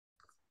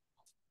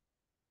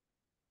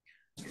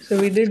So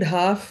we did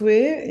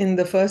halfway in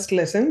the first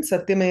lesson,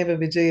 Satyameva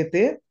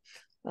Vijayate.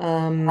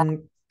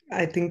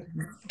 I think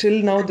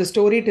till now, the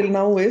story till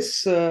now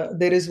is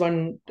there is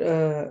one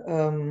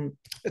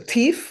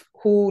thief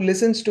who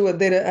listens to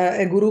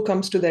a guru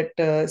comes to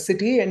that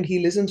city and he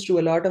listens to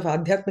a lot of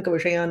adhyatmika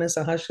vishayana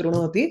saha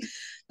shrunoti.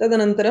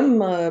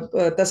 Tadanantaram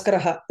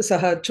taskaraha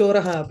saha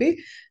choraha api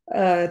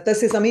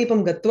tasya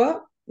samipam gatva.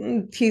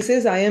 He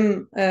says, I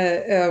am,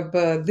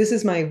 this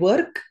is my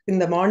work. In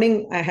the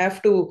morning, I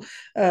have to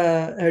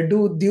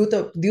do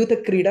Dyuta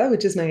Krida,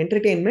 which is my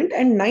entertainment,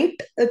 and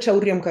night,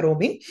 Chauryam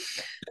Karomi.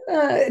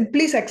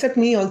 Please accept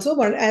me also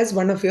as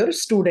one of your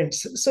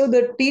students. So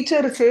the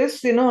teacher says,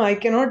 I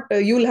cannot,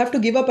 you'll have to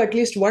give up at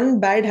least one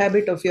bad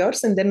habit of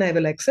yours, and then I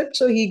will accept.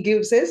 So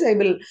he says, I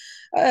will,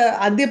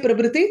 Adya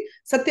Prabriti,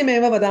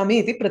 Satyameva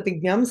Vadami iti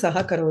pratignyam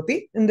saha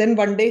karoti. And then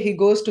one day he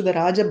goes to the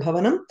Raja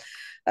Bhavanam.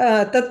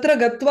 Tatra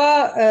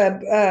Gatva,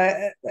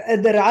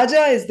 the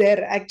Raja is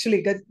there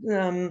actually.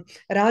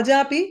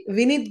 Rajapi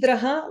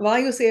Vinidraha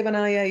Vayu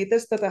Sevanaya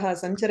Itastataha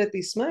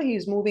Sancharati Sma. He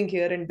is moving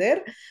here and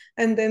there.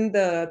 And then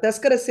the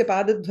Taskarasya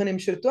Padadhvanim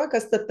Shrutva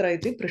Kastatra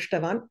iti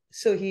Prishtavan.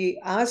 So he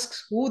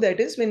asks who that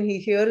is when he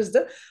hears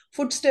the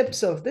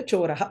footsteps of the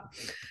Choraha.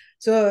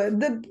 So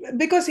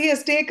because he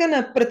has taken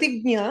a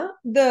pratignya,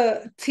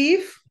 the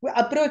thief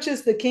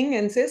approaches the king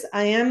and says,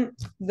 I am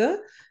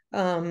the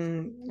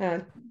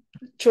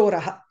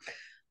Choraha.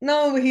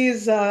 Now he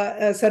is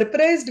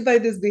surprised by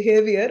this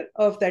behavior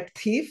of that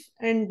thief,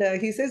 and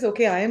he says,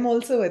 okay, I am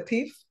also a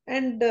thief,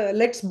 and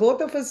let's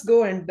both of us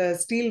go and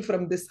steal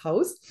from this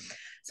house.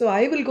 So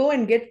I will go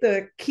and get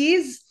the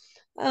keys.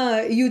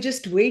 You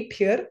just wait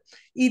here.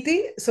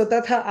 Iti so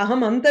tatha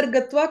aham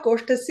antargatva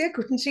koshtasya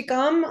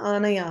kunchikam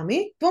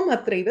anayami tvam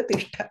atraiva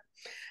tishtha.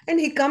 And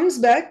he comes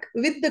back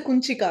with the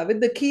kunchika, with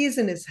the keys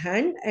in his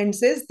hand, and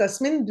says,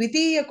 Tasmin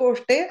dvitiya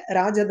koshte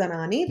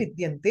rajadanani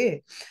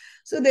vidyante.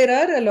 So there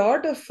are a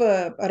lot of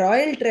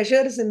royal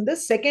treasures in the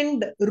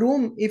second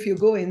room if you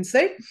go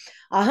inside.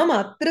 Aham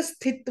atra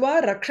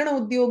sthitva rakshana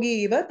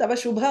udyogi iva tava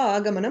shubha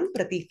agamanam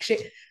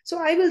pratikshe. So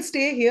I will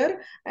stay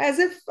here as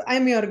if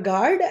I'm your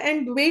guard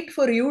and wait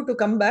for you to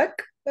come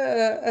back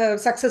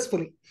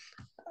successfully.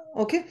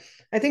 Okay,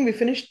 I think we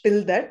finished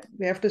till that.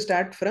 We have to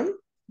start from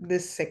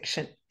this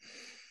section.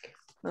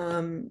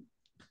 Do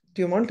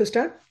you want to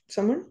start?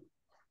 Someone?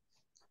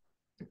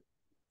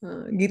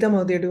 Geeta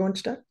Mahodaya, do you want to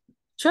start?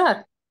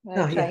 Sure.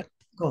 Yeah.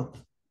 Go on.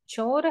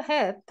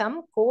 Choraha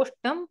tam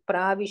koshtam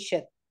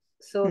pravishat.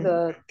 So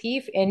the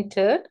thief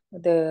entered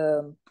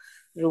the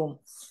room.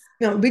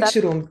 Now, which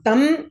room?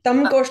 Tam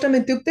koshtam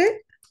ityukte?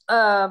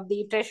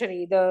 The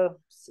treasury, the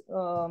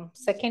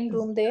second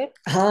room there.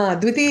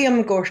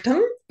 Dvitiyam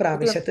koshtam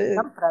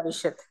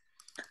pravishat.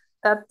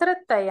 Tatra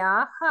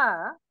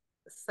tayaha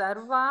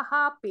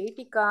sarvaha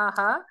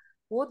petikaha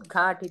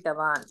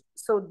udghatitavan.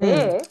 So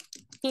there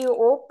he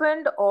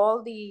opened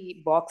all the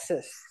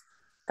boxes.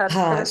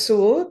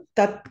 So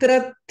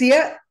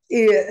tatratya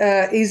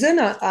is an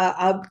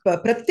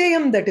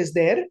pratyayam that is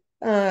there.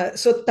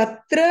 So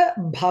tatra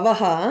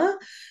bhavaha,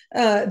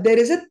 there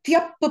is a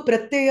tyap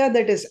pratyaya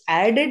that is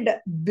added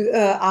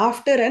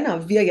after an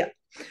avyaya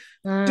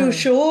to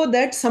show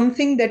that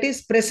something that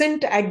is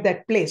present at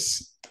that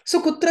place.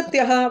 So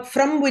kutratyaha,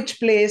 from which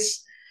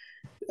place,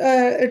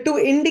 to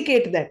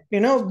indicate that,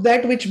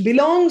 that which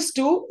belongs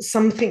to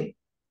something.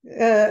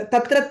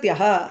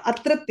 Tatratyaha,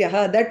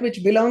 atratyaha, that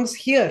which belongs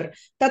here.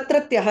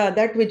 Tatratyaha,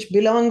 that which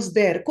belongs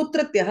there.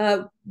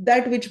 Kutratyaha,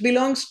 that which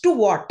belongs to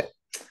what?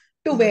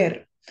 To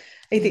where?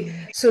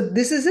 So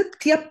this is a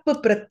tyap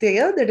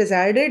pratyaya that is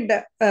added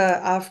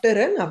after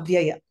an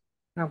avyaya.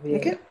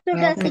 Okay. So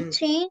does it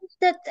change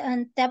that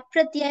tyap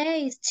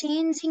pratyaya is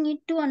changing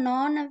it to a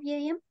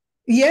non-avyayam?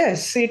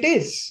 Yes, it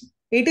is.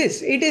 It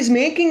is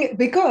making,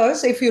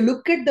 because if you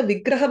look at the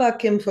Vigraha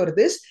Vakyam for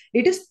this,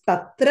 it is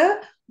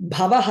Tatra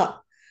Bhavaha.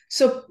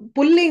 So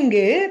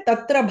Pullinge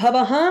Tatra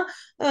Bhavaha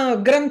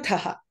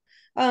Granthaha.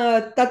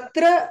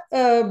 Tatra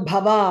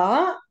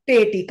Bhava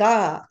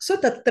Petika. So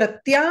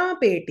Tatratya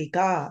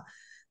Petika.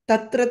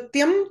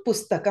 Tatratyam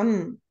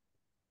Pustakam.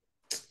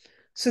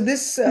 So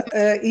this,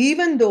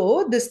 even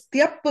though this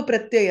tyap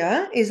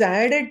pratyaya is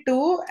added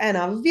to an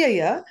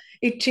avyaya,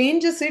 it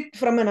changes it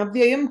from an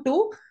avyayam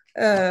to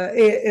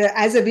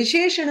as a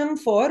visheshanam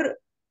for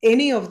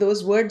any of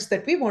those words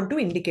that we want to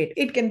indicate.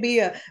 It can be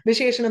a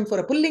visheshanam for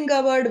a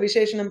pullinga word,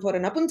 visheshanam for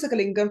an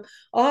apumsakalingam,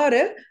 or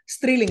a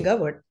strilinga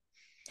word.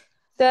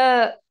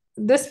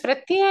 This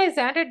pratyaya is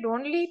added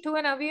only to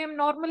an avyayam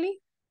normally?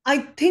 I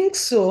think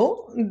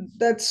so.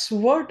 That's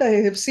what I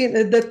have seen.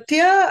 The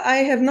tya, I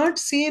have not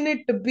seen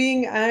it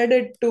being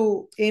added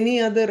to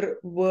any other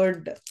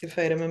word, if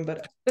I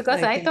remember.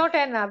 Because I thought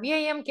an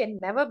avyayam can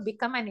never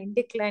become an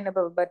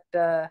indeclinable, but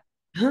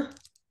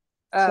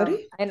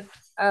sorry?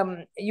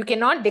 You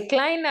cannot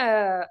decline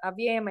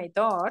avyayam, I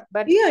thought.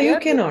 But yeah, you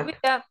cannot.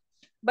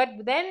 But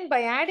then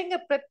by adding a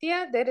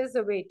pratyaya, there is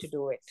a way to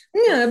do it.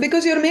 Yeah,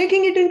 because you're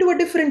making it into a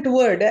different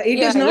word. It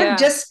is not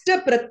just a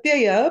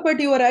pratyaya, but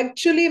you are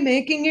actually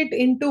making it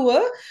into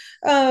a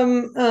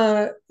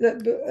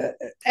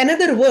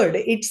another word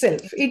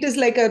itself. It is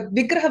like a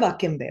vigraha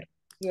vakyam there.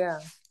 Yeah.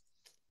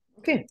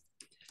 Okay.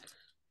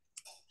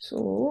 So,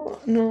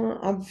 no,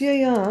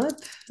 avyayat,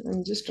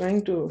 I'm just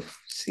trying to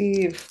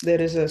see if there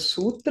is a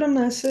sutra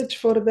message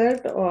for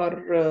that, or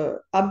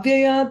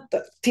avyayat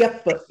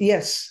tyap.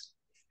 Yes.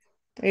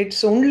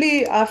 It's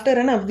only after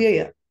an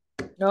avyaya.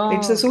 No.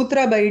 It's a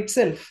sutra by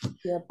itself.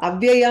 Yep.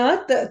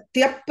 Avyayat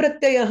tyap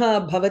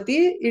pratyayah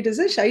bhavati. It is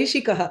a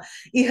shaishikaha.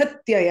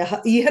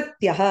 Ihatyayaha,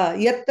 ihatyaha,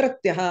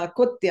 yatratyaha,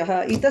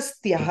 kvotyaha,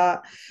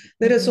 itastyaha.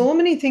 There are so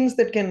many things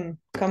that can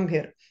come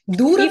here.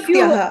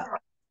 Duratyaha.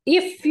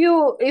 If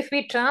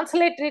we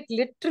translate it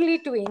literally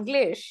to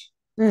English,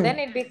 then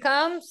it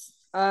becomes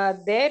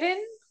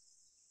therein.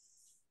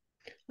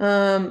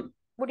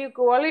 Would you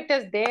call it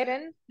as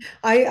therein?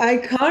 I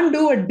can't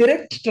do a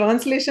direct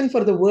translation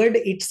for the word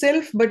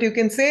itself, but you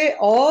can say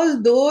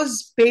all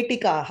those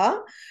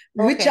petikaha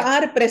which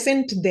are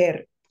present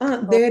there.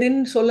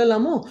 Therein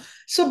solalamo.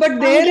 So, but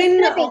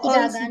therein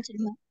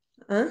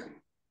also.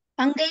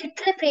 அங்க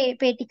இருக்கிற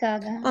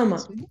பேட்டிக்காக ஆமா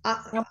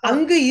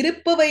அங்கு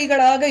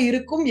இருப்பவைகளாக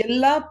இருக்கும்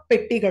எல்லா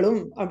பெட்டிகளும்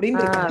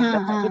அப்படின்னு இருக்கு.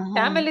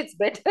 Tamil it's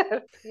better.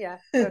 Yeah.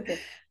 Okay.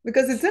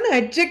 Because it's an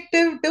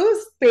adjective to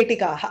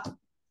petikaha.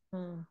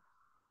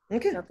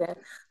 Okay. Okay.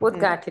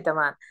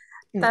 Udghatitawan.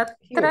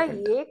 Tatra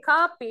eka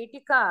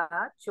petika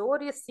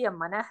choryasya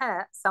manah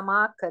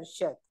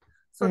samakarshad.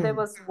 So there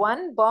was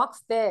one box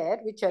there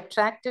which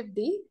attracted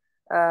the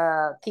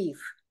thief.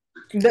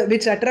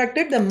 Which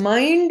attracted the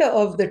mind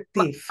of the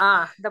thief.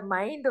 The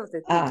mind of the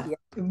thief.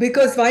 Yeah.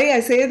 Because why I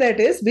say that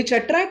is, which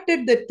attracted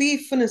the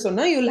thief,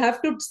 you'll have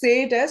to say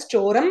it as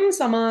choram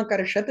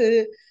samakarshat.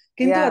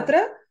 Kintu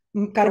atra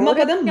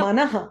karmapadam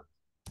manaha.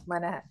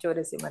 Manaha,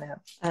 chorasya manaha.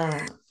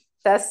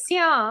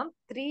 Tasyam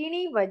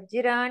trini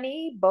vajrani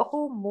bahu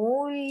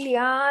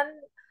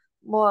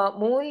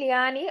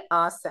mulyani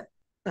asan.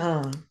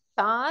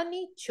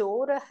 Tani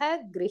choraha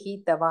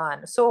grihitavan.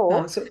 So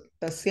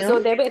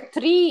there were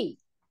three.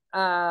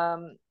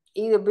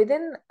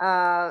 Within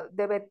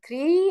there were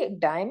three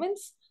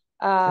diamonds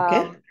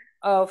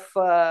of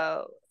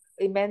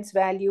immense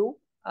value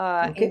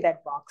in that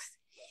box.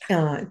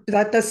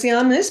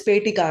 Tasyam is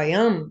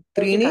petikayam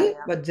trini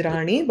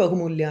vajrani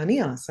bahumulyani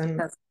asan.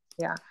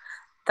 Yeah.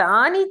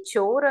 Tani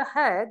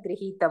choraha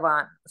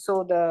grihitavan.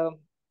 So the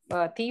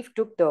thief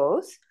took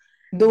those.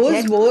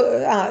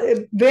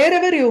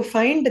 Wherever you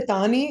find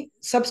tani,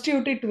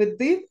 substitute it with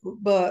the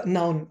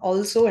noun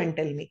also and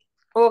tell me.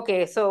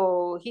 Okay, so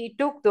he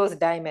took those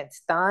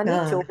diamonds. Tani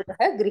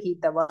choraha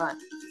grihitavan.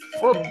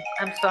 Oh,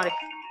 I'm sorry.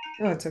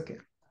 Oh, it's okay.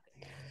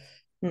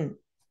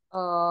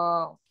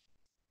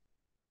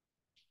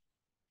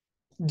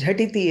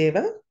 Jhatiti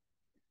eva.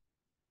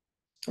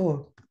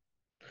 Oh.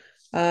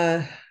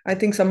 I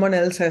think someone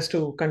else has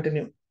to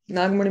continue.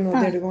 Nagmani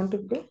Modi, do you want to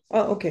go?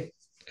 Oh, okay.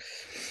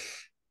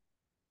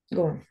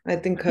 Go on. I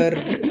think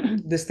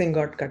this thing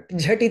got cut.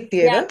 Jhatiti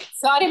eva. Yeah.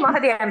 Sorry,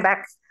 Mahadi, I'm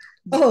back.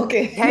 Oh,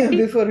 okay.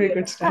 Before we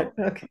could start.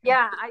 Okay.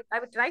 Yeah, I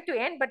would try to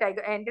end, but I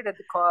ended at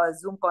the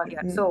Zoom call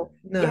here. So,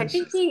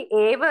 Jhatiti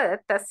eva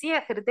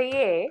tasya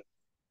hridaye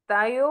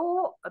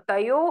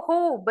tayoho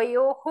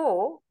ubayoho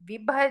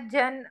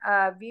vibhajan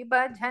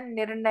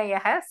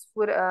nirnayah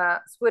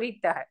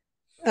sfuritah.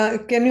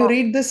 Can you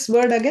read this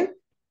word again?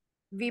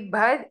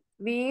 Vibhajan.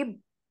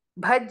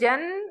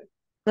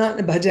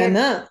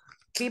 Bhajana.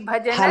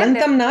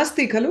 Halantam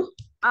nasti khalu?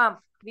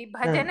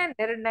 Vibhajana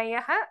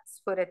nirnayah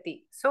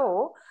sfurati.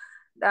 So,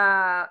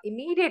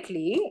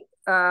 immediately,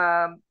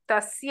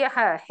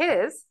 tasyaha,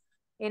 his,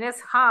 in his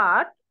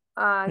heart,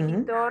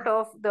 he thought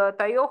of the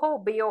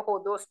tayoho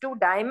ubayoho, those two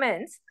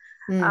diamonds,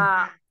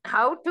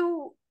 how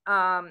to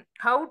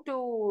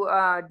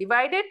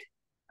divide it.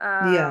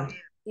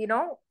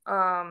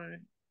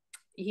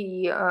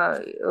 He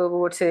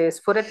would say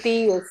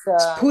Spurati is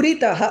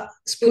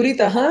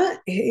Spuritaha,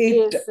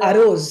 it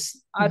arose.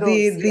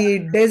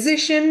 The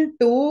decision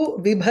to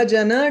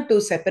vibhajana, to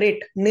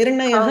separate.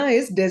 Nirnayaha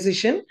is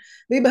decision.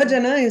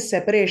 Vibhajana is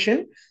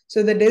separation.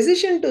 So the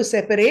decision to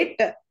separate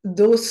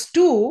those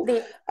two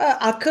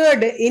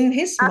occurred in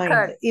his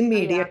mind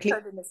immediately.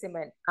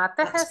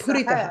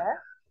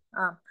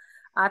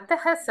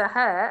 Ataha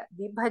saha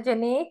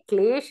vibhajane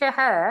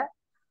kleshaha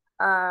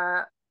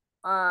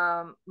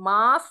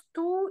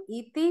mastu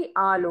iti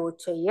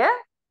alochaya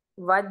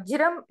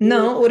vajram.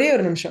 Now, ore or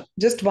nimsham.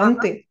 Just one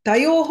thing.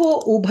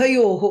 Tayoho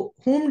ubhayoho.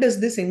 Whom does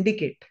this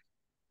indicate?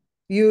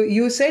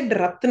 You said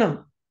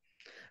ratnam.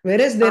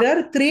 Whereas there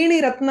are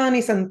trini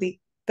ratnani santi.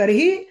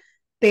 Tarhi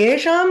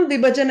tesham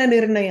vibhajana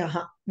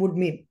nirnayaha would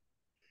mean.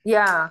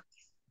 Yeah.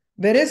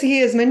 Whereas he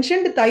has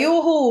mentioned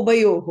tayoho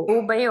ubayoho.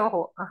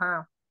 Ubayoho.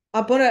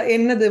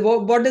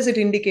 What does it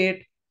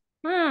indicate?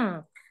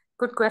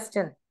 Good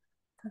question.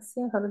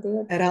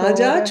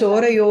 Raja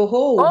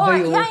chorayoho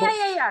ubhayoho.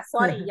 Yeah.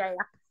 Sorry, yeah.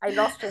 I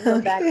lost train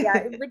of that.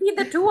 Yeah, between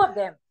the two of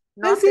them.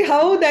 And see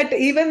how that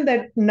even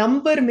that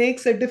number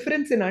makes a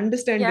difference in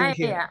understanding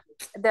here.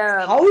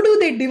 How do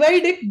they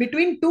divide it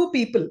between two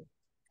people?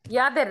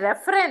 Yeah, the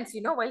reference,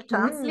 while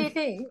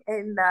translating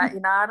in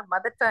our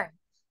mother tongue,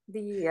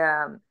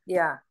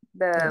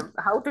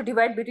 how to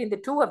divide between the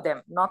two of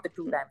them, not the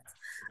two diamonds.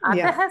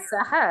 Atah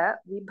saha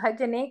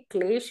vibhajane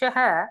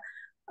kleshah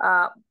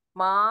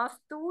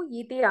mastu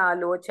iti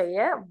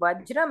alochaya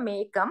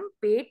vajramekam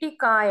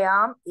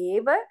petikayam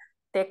eva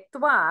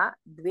tektva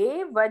dve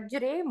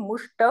vajre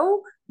mushtau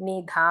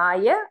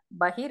nidhaya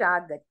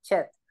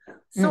bahiragachat.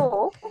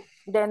 So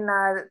then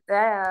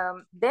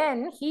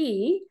he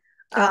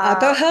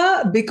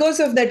Ataha, because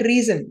of that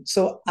reason.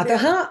 So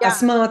ataha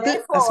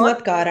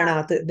asmat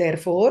karanat.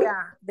 Therefore,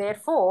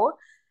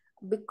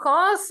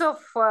 because of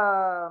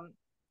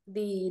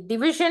the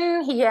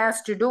division he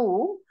has to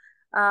do,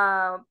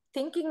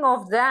 thinking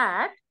of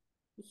that,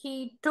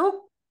 he took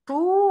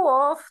 2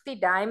 of the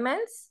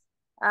diamonds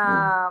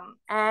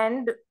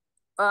and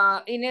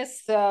in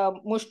his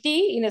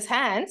mushti, in his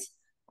hands,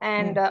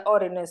 and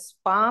or in his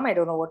palm, I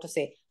don't know what to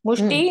say.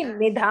 Mushti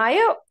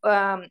nidhaya,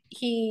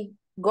 he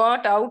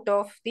got out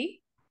of the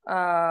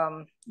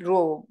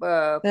row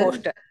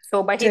poster.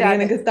 So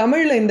எனக்கு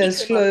தமிழ்ல இந்த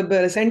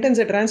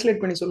சென்டென்ஸை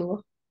translate பண்ணி சொல்லுங்க.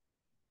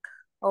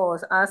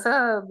 அச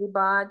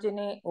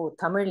விபாஜனே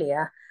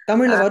தமிழ்லையா?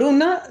 தமிழ்ல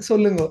வரும்னா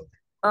சொல்லுங்க.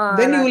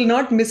 Then you will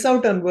not miss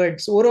out on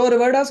words. ஒரு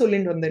வேர்டா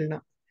சொல்லிட்டு வந்தேன்னா.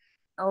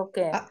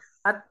 ஓகே.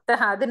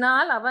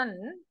 அதனால் அவன்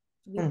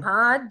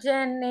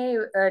விபாஜனே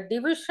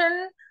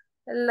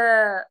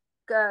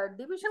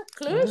division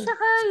kleshah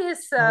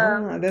is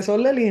அத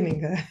சொல்லலையே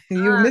நீங்க.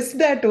 You missed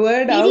that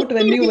word out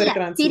when you were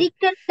translating.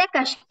 பிரிக்கிறதுல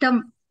கஷ்டம்.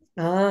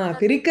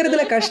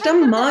 பிரிக்கிறதுல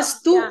கஷ்டம்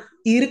மாஸ்து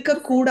இருக்க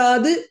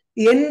கூடாது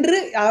என்று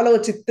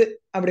ஆலோசித்து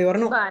அப்படி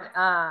வரணும்.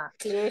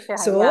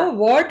 So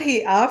what he,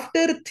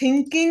 after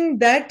thinking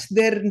that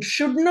there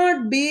should not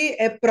be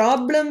a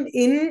problem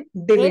in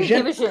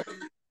division.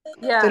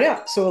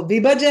 So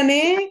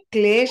vibhajane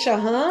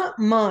kleshaha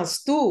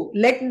mastu,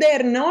 let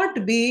there not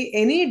be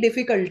any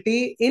difficulty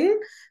in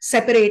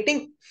separating.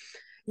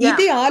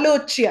 Iti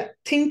alochya,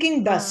 thinking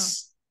thus.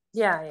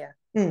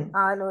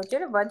 Alochya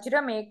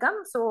vajram ekam.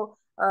 So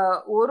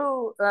oru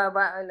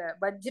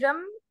vajram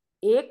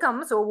ekam,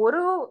 so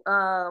oru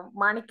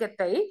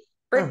மாணிக்கத்தை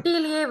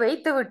பெட்டியிலேயே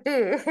வைத்து விட்டு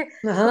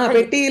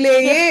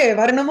பெட்டியிலேயே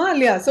வரணுமா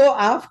இல்லையா? So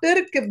after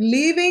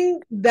leaving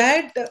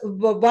that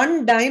one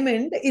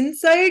diamond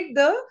inside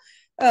the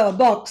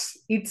box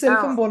itself,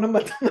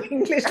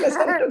 இங்கிலீஷ்ல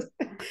சொல்றது,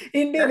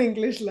 Indian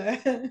இங்கிலீஷ்ல,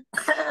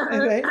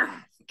 right?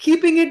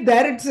 Keeping it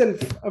there itself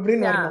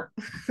அப்படின்னு வரணும்.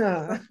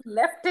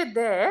 Left it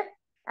there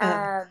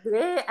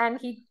and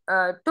he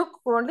took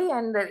only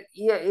and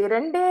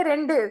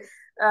ரெண்டு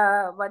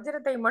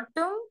வஜ்ரத்தை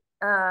மட்டும்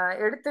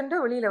எடுத்துட்டு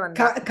வெளியில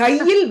வந்தான்.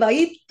 கையில்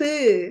வைத்து,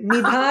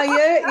 நிதாய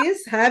is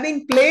having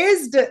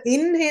placed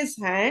in his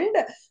hand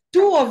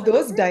 2 of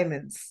those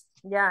diamonds.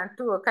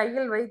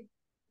 கையில்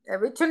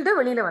வச்சுட்டு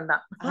வெளியில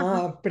வந்தான்.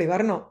 அப்படி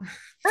வரணும்.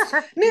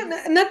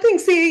 Nothing.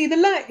 See,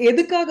 இதெல்லாம்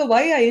எதுக்காக,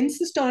 why I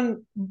insist on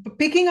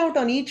picking out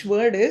on each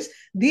word is,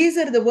 these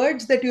are the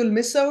words that you'll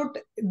miss out.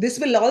 This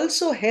will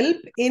also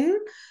help in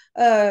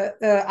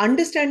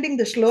understanding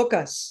the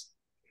shlokas.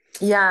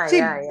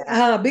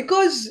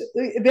 Because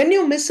when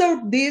you miss out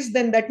these,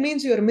 then that means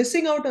you're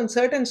missing out on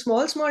certain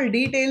small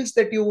details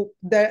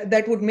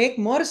that would make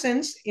more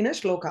sense in a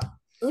shloka.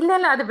 இல்ல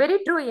அது very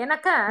true.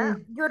 எனக்கு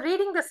you're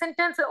reading the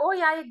sentence, oh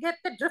yeah, I get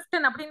the drift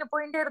அப்படினு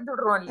போயிட்டே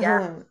இருந்துடுறோம் இல்லையா?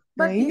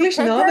 But English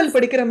novel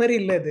படிக்கிற மாதிரி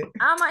இல்ல இது.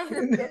 ஆமா, இது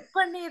கெட்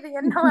பண்ணி இது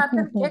என்ன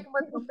வார்த்தைன்னு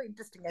கேக்கும்போது ரொம்ப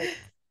இன்ட்ரஸ்டிங்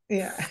ஆயிடுச்சு.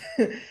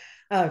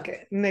 Okay,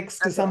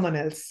 next someone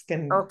else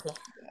can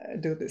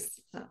do this.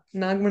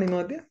 Nagmani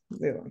Madhya,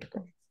 they want to go.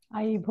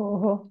 Ai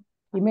bhoho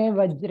ime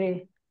vajre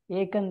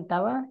ekam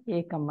tava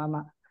ekam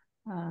mama.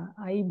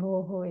 Ai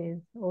bhoho is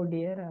oh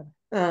dear or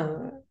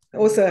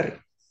oh sir.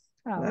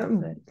 Sir.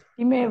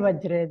 Ime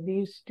vajre,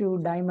 these 2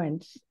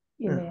 diamonds.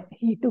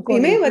 He took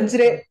ime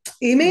vajre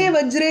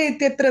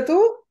ityatra tu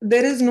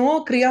there is no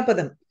kriya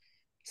padam.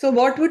 So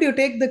what would you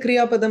take the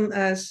kriya padam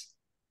as?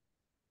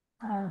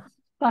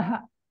 Staha.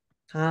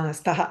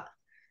 Staha.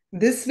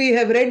 This we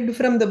have read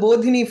from the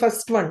Bodhini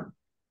first one.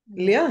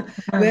 Yeah,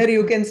 where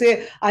you can say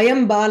ayam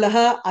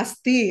balaha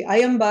asti,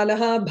 ayam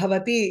balaha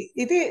bhavati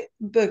iti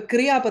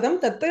kriya padam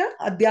tatra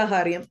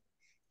adhyaharyam,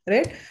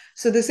 right?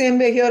 So the same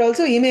way here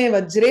also, ime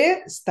vajre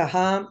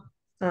staha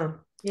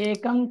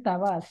ekam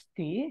tava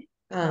asti,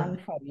 one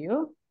for you,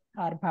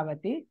 or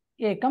bhavati,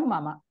 ekam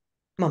mama,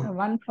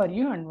 one for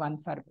you and one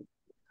for me.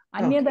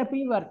 Anyadapi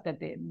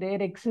vartate,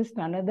 there exists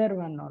another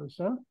one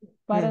also,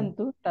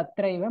 parantu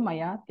tatraiva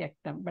maya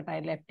tyaktam, but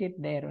I left it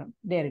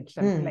there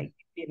itself, like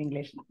in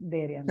English,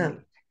 there and there.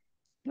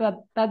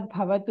 Tad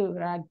bhavatu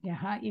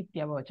rajnyaha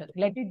ityavochat.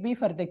 Let it be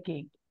for the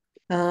king.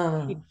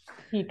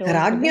 He told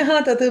rajnyaha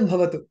tat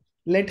bhavatu,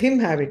 let him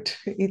have it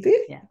iti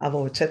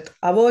avochat.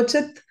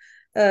 Avochat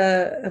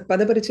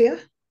padaparichaya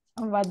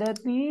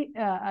vadati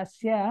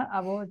asya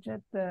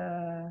avochat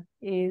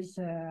is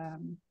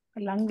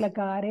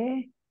langlakare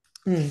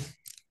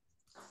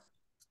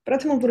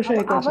Prathama Purusha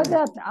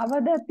Ekvachana.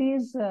 Avadat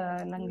is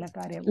lang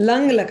lakara.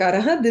 Lang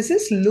lakara, this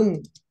is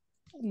lung.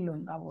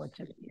 Lung,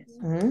 avochat, yes.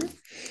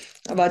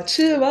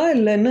 Vachva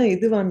illana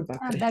iduvan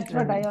paakren. That's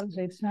what I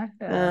also, it's not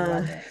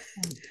vada.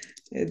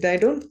 I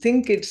don't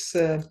think it's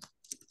not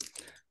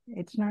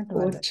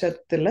vada. Vochat.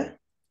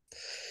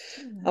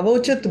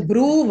 Avochat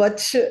bru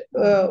vach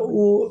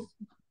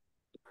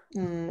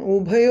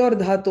उभयोर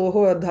धातोः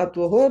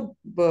धातोः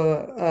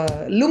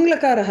लुङ्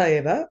लकारः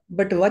एव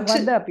but वच्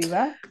वदापि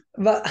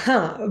वा हा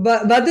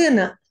वद न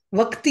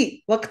वक्ति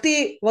वक्ति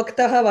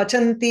वक्तः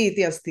वचन्ति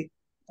इति अस्ति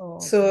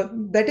सो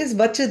दैट इज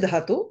वच्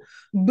धातु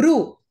ब्रू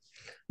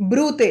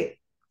ब्रूते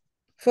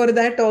for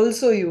that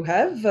also you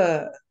have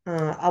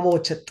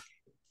अवोचत्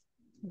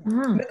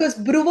because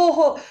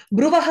bruvah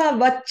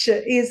vach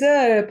is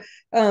a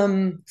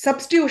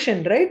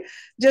substitution, right?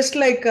 Just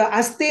like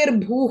aster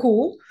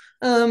bhuhu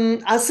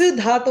asu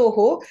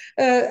dhatoho,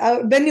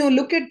 when you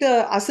look at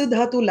asu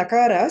dhatu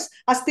lakaras,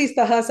 asti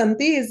staha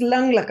santi is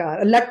lang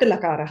lakara, lat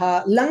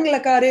lakara, lang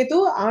lakare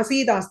tu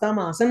asid astam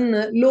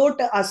asan lot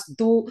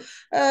astu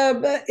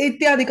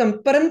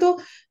ityadikam. Parantu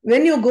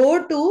when you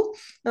go to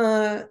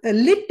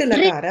lit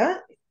lakara,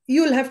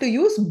 you will have to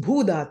use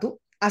bhu dhatu,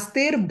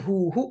 aster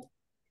bhuhu.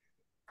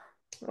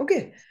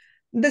 Okay,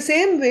 the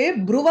same way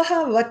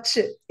bruvaha vach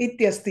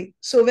ityasti.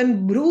 So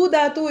when bru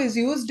dhatu is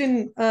used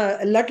in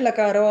lat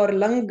lakara or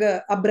lang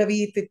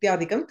abravit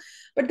ityadikam,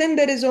 but then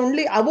there is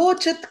only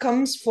avochat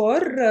comes for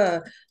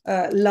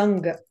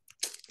lung.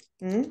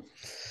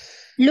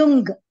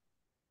 Lung.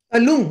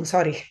 Lung,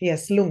 sorry,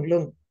 yes,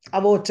 lung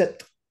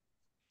avochat.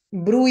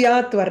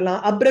 Bruyat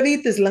varla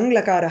abravit is lang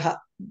lakaraha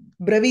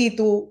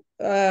bravitu,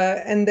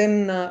 and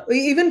then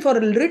even for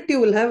rit you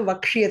will have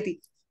vakshyati.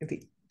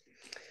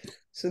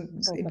 So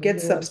it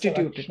gets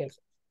substituted.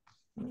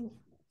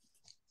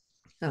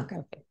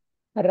 Okay.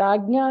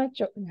 Rajna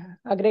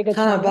agre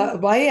gachami.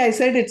 Why I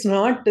said it's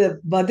not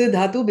vad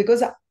dhatu,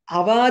 because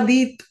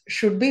avadit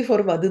should be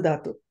for vad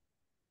dhatu.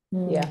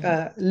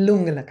 Yeah.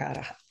 Lung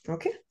lakara.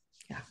 Okay.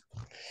 Yeah.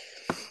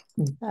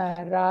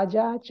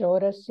 Raja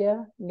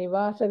Chorasya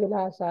Nivasa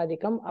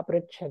Vilasadikam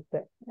Aprichat.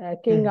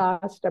 King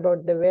asked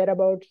about the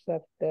whereabouts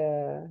of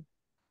the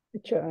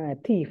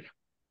thief.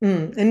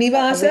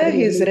 Nivasa,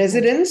 his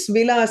residence.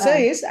 Vilasa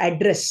is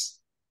address.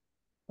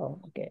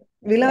 Oh, okay.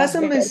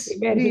 Vilasam is,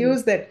 we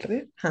use that,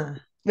 right?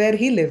 Where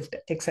he lived,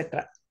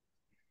 etc.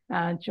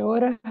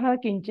 Choraha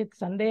kinchit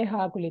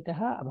sandeha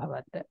kulitaha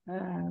abhavat.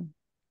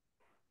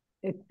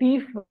 A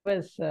thief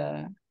was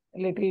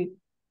little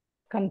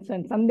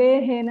concerned.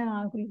 Sandehena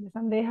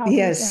akulitaha.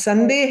 Yes,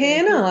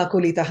 sandehena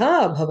akulitaha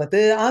abhavat.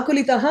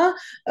 Akulitaha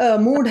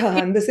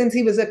moodha, in the sense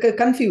he was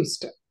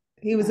confused.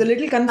 He was a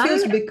little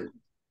confused because...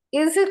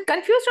 Is it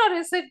confused or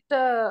is it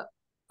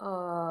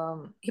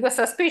he was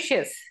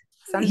suspicious?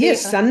 Sandeha.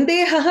 Yes,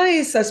 Sandeha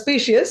is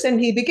suspicious and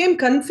he became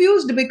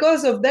confused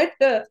because of that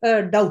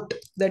doubt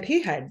that he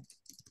had.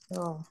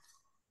 Oh.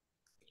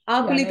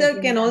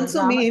 Akulita can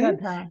also mean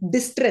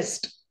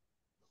distressed.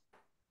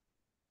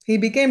 He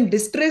became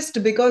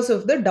distressed because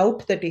of the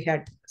doubt that he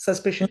had,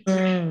 suspicion.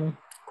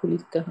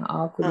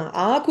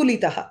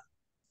 Akulitaha.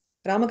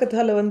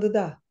 Ramakathala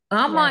vandudha.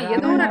 Ama,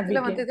 edho oru இடத்துல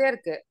வந்துதே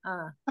இருக்கு.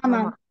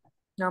 ஆமா.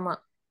 ஆமா.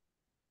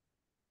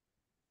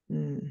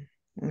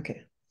 Okay.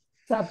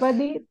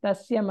 Sapadi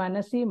tasya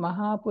manasi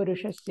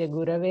mahapurushyasya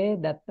gurave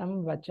dattam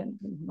vachan.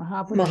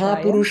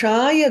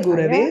 Mahapurushaya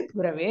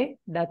gurave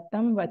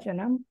dattam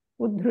vachanam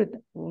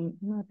udhrutam.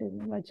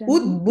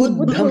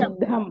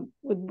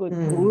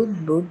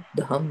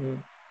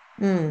 Udbuddham.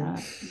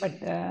 But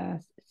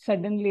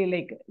suddenly,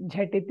 like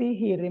Jhatiti,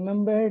 he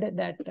remembered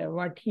that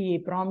what he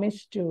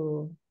promised to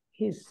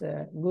his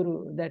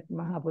guru, that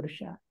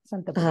Mahapurusha,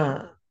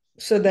 Santapurusha.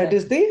 So that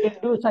is the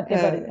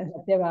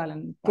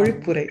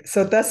Puripure.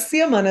 So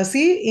tasya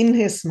manasi, in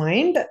his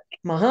mind,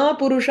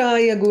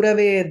 Mahapurushaya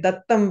gurave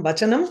dattam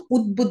vachanam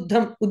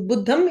udbuddham.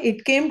 Udbuddham,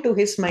 it came to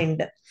his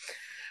mind.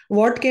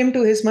 What came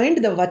to his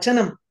mind? The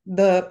vachanam,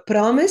 the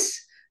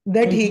promise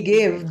that he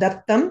gave,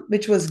 dattam,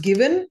 which was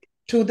given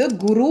to the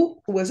guru,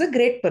 who was a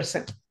great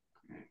person,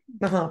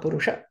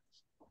 Mahapurusha.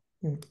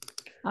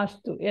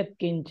 Astu yat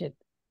kinchit.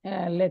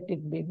 Let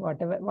it be,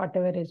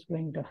 whatever is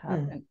going to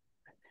happen.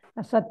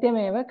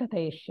 Satyameva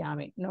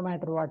kathayishyami. No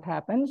matter what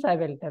happens, I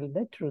will tell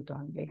the truth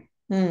only.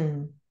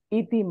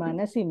 Iti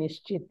manasi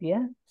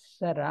nischitya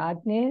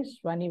sarajne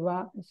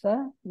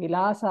swanivasa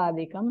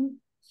vilasadikam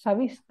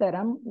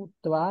savistaram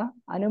utva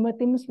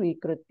anumatim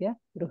svikritya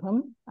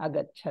gruham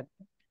agachat.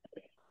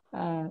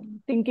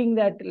 Thinking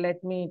that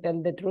let me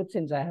tell the truth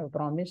since I have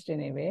promised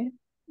anyway,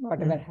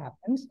 whatever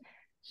happens.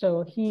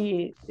 So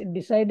he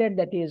decided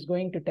that he is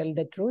going to tell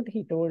the truth.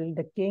 He told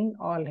the king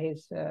all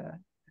his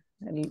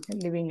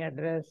living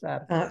address.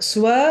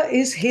 Swa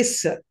is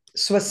his.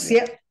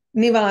 Swasya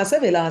nivasa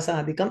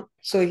vilasadikam.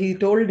 So he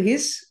told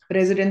his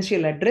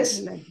residential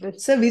address.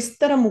 Sa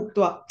vistaram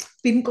uktva.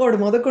 Pin code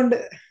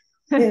modakonde.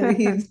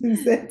 He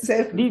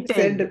said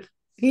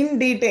in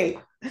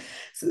detail.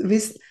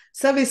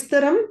 Sa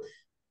vistaram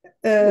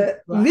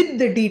with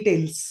the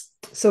details.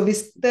 So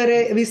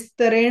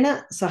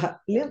vistarena saha.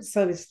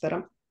 Sa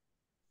vistaram.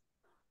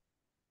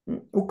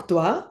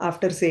 Uktva,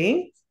 after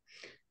saying,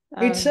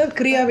 it's a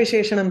Kriya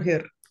Visheshanam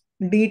here.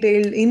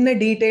 Detailed, in a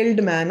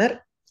detailed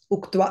manner,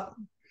 Uktva.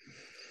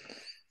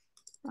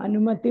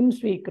 Anumatim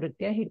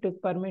Svikritya, he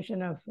took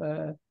permission of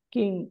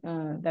king,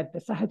 that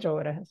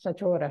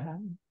Sachoraha.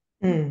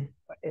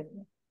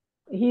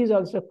 He is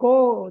also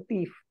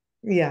co-thief.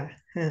 Yeah.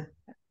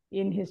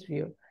 In his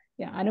view.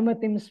 Yeah,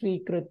 Anumatim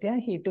Svikritya,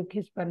 he took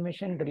his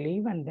permission to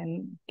leave and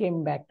then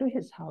came back to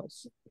his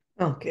house.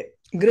 Okay.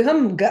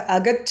 Griham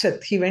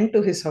agachat, he went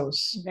to his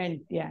house.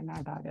 Went, yeah,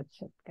 not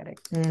agachat,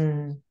 correct.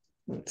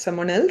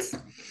 Someone else?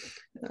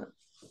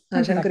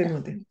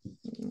 Shankarimati.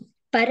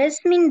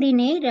 Parasmin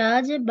dine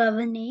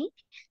Rajabhavane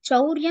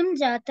Chauryam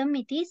Jatam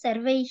iti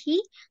sarvaihi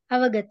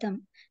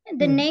avagatam.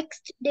 The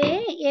next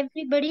day,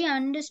 everybody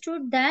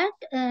understood that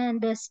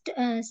the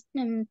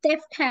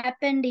theft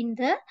happened in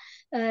the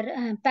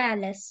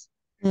palace.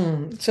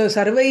 So,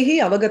 sarvaihi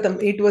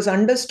avagatam. It was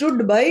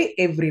understood by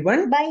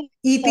everyone. By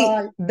iti,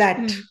 all.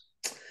 that.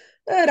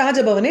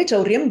 Rajabhavane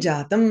Chauryam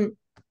Jatam.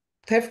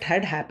 Theft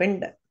had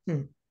happened.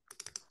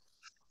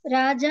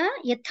 Raja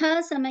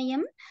yatha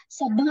samayam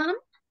sabham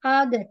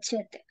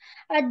agachat.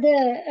 At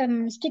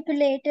the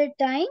stipulated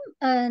time,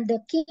 the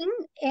king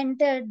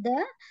entered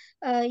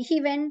he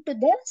went to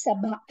the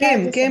sabha.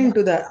 Came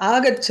to the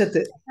agachat.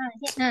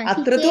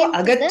 Atratu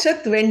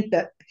agachat went.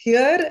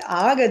 Here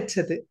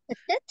agachat.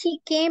 He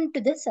came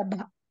to the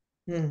sabha.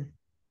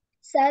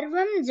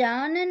 Sarvam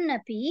janan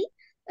api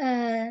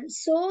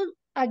so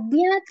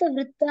Ajnata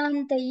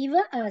Vrittanta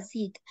iva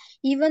asit.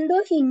 Even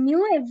though he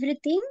knew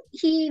everything,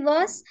 he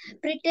was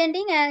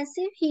pretending as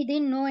if he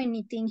didn't know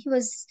anything. He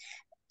was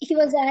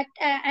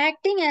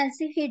acting as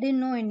if he didn't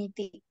know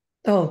anything.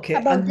 Okay.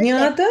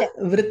 Ajnata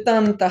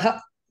Vrittantaha.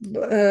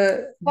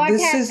 What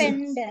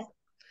happened?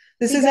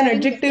 This is an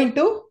adjective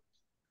to?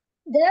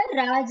 The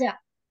Raja.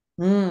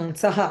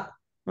 Saha.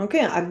 Okay.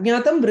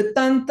 Ajnatam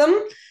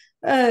Vrittantam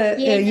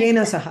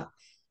yena saha.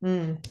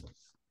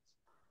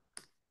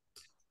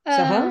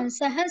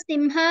 सः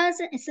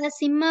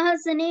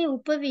सिंहासने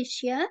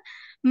उपविश्य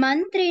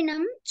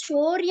मन्त्रिणं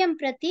चौर्यं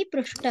प्रति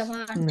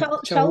पृष्टवान्.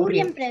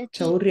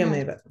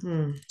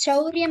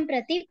 चौर्यं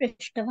प्रति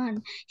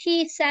पृष्टवान्.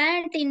 He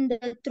sat in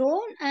the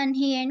throne and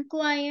he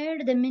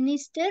inquired the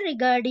minister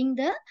regarding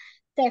the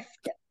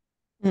theft.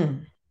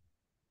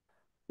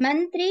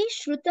 Mantri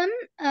shrutam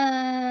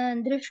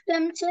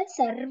drishtam cha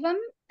sarvam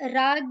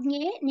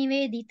Rajne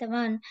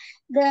Niveditavan.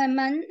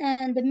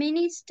 The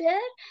minister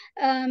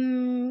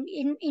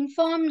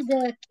informed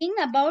the king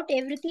about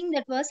everything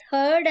that was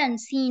heard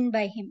and seen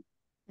by him.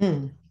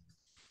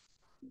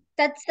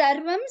 Tat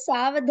sarvam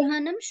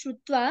savadhanam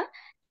shrutva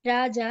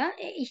Raja.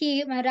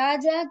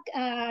 Raja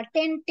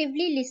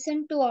attentively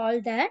listened to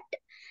all that.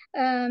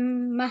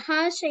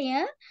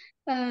 Mahashaya.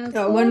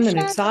 1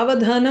 minute.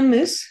 Savadhanam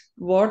is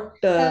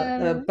what?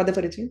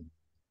 Padaparichayam?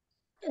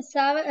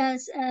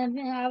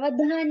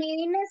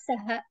 Avadhanena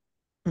saha.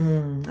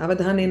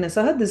 Avadhanena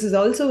saha. This is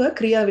also a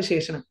Kriya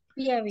Visheshanam.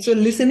 So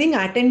listening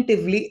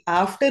attentively,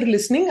 after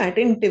listening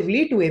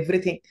attentively to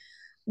everything,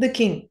 the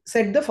king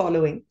said the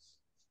following.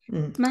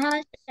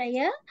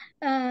 Mahashaya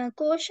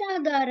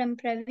koshagaram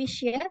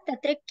pravishya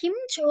tatra kim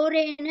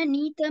chorena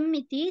neetam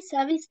iti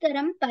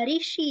savistaram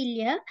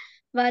parishilya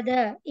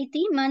vada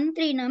iti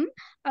mantrinam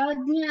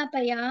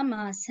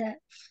ajnapayamasa.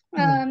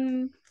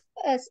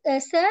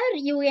 Sir,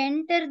 you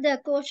enter the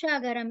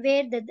koshagaram,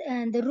 where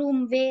the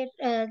room where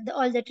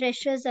all the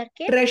treasures are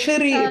kept.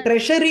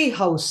 Treasury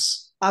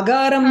house.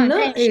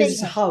 Agaramna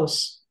is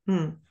house.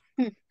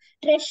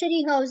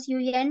 Treasury house.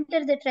 You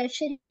enter the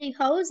treasury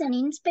house and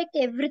inspect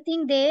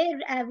everything there,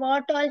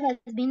 what all has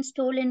been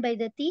stolen by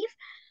the thief.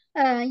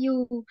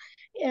 You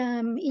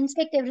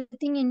inspect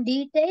everything in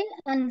detail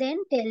and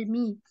then tell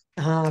me.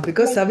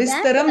 Because like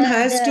Savistaram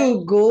has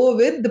to go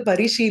with the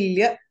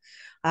Parishilya.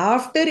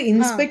 After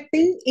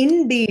inspecting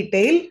in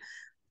detail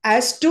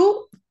as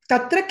to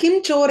Tatra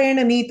Kim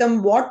Chorena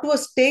Neetam, what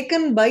was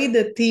taken by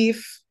the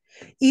thief,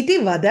 iti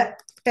vada,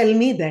 tell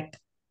me that.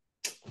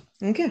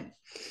 Okay.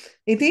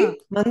 Iti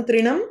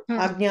mantrinam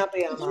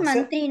ajnapayamasa.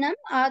 Mantrinam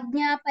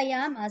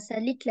ajnapayamasa,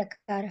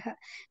 litlakaraha.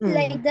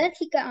 Like that,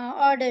 he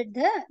ordered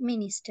the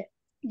minister.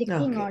 The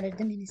king ordered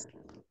the minister.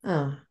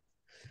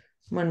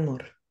 One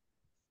more.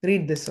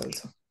 Read this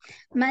also.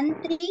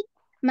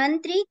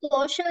 Mantri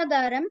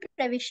koshagaram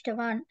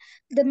pravishtavan.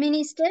 The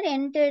minister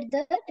entered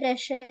the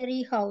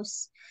treasury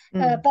house.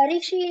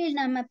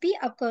 Parishilnamapi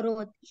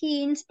akarot.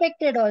 He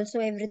inspected also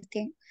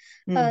everything.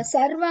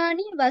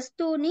 Sarvani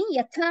vastuni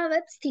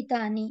yathavat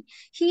sthitani.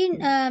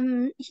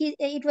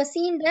 It was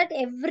seen that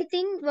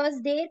everything was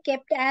there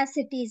kept as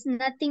it is.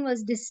 Nothing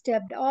was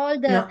disturbed. All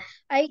the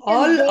items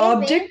all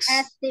objects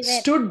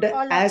stood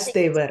as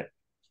they were.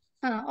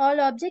 All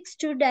objects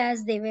stood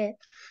as they were.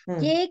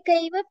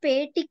 Ekaiva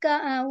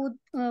petika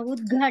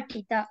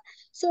udghatita.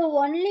 So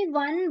only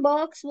one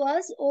box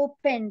was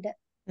opened.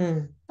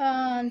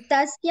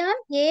 Tasyam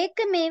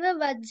ekameva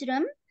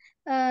vajram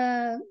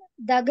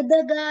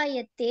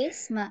dagdagayate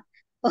sma.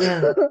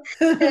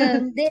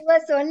 There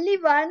was only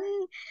one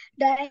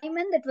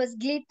diamond that was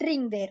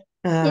glittering there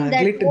in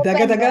that daga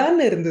open daga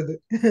box. irundhudu.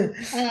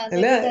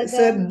 Daga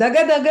So daga.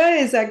 daga daga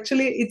is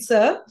actually, it's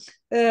a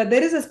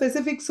there is a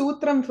specific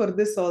sutram for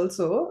this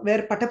also,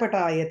 where pata pata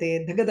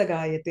ayate daga daga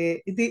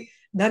ayate iti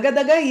daga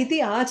daga iti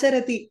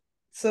acharati.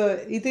 So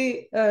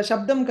iti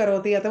shabdam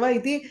karoti athava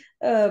iti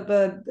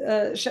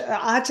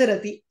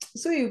acharati.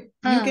 So you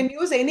can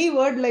use any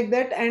word like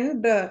that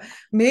and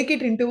make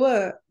it into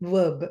a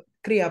verb,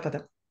 kriya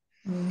padam.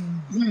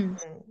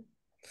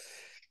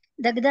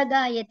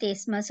 Dagdagayate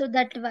sma. So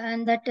that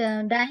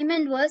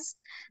diamond was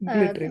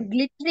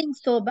glittering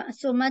so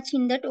much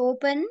in that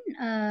open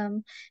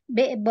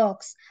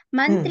box.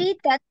 Mantri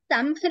tat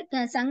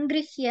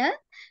sangrihya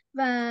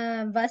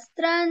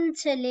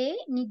vastranchale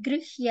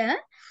nigrihya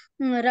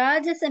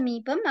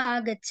Rajasamipam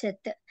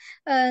agachat.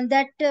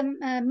 That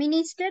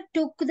minister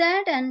took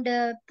that and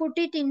put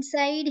it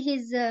inside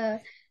his he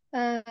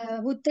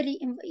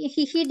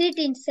hid it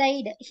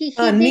inside. He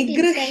hid it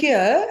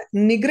inside.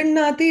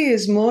 Nigrihnati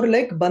is more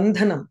like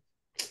bandhanam.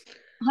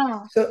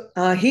 So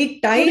he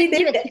tied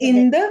it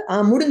in the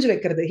mudinju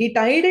vekkiradhu. He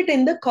tied it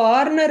in the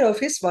corner of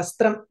his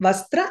vastra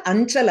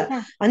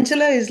anchala.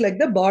 Anchala is like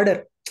the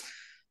border.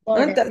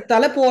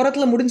 Tala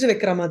porathla mudinju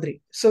vekkira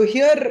madri. So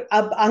here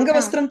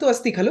angavastram tu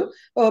asti khalu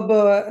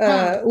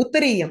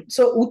uttariyam.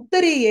 So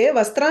uttariye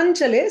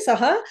vastranchale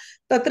saha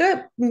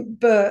tatra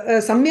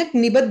samyak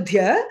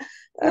nibadhya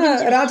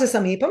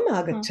rajasamipam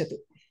agacchatu.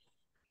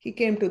 He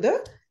came to the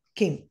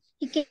king.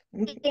 He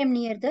came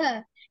near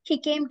the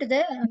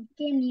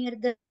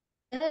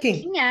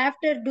king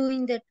after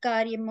doing that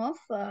karyam of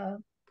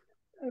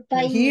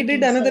tying. He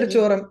did another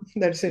choram.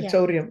 That's it,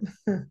 chauryam.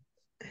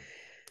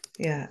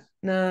 Yeah.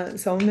 Now,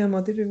 Soumya,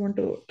 Madhu, do you want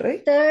to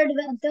try? Third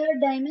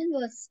diamond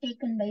was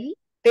taken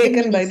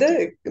by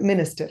the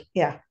minister.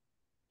 Yeah.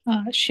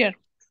 Sure.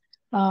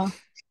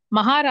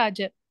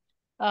 Maharaja,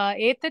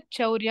 etat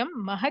chauryam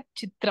mahat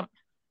chitram.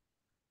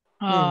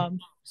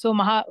 So,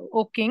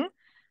 O king,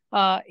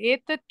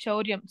 etat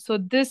chauryam. So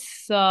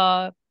this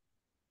act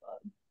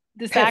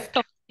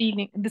of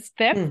stealing, this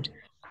theft,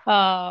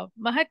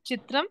 mahat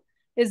chitram,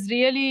 is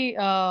really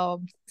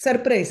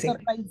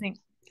surprising.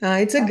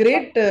 It's a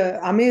great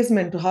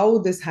amazement how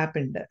this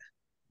happened.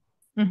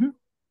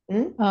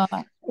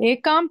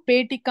 Ekam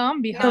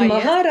petikam vihaya.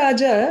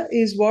 Maharaja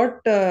is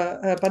what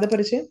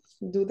Padaparichayam?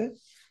 Do that.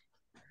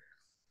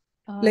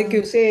 Like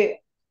you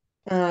say,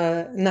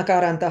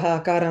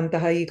 nakarantaha,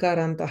 akarantaha,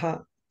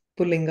 ikarantaha,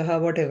 pullingaha,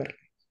 whatever.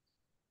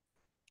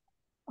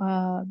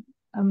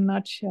 I'm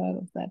not sure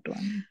of that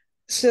one.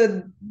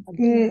 So,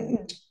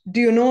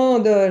 do you know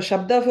the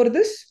shabda for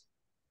this?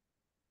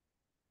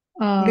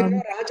 Do you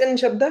know Rajan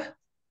shabda?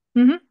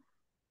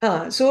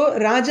 So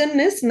Rajan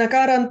is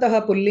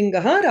nakarantaha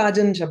pullingaha,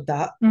 Rajan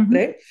shabda,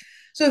 right?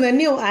 So when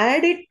you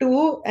add it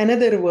to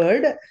another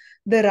word,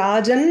 the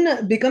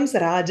Rajan becomes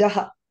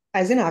Rajaha,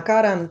 as in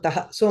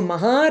akarantaha. So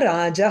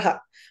Maharajaha,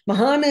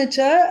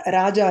 Mahanacha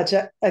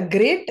Rajacha, a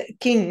great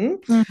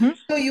king.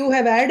 So you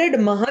have added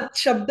Mahat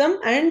Shabdam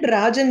and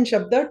Rajan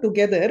Shabda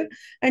together,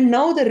 and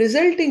now the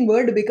resulting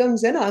word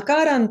becomes an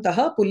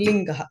akarantaha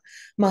pullingaha,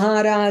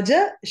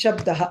 Maharaja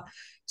Shabdaha.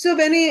 So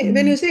when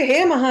you say,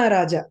 hey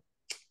Maharaja,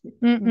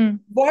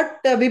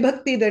 what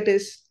vibhakti that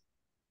is?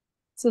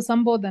 So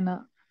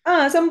Sambodhana.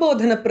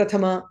 Sambodhana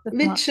prathama.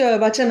 Which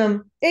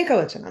vachanam?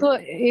 Ekavachanam. So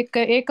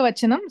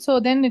ekavachanam. So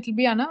then it will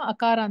be ana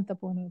akaranta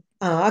punu.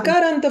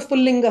 Akaranta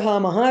pullingaha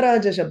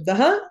Maharaja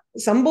Shabdaha.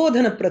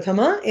 Sambodhana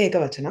prathama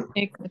ekavachanam.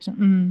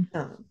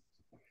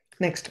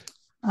 Next.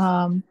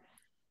 Ekam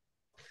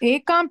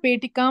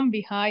petikam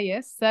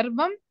vihaya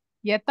sarvam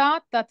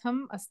yata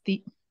tatham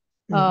asti.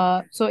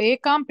 So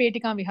ekam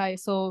petikam vihaya.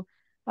 So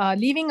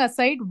leaving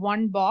aside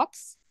one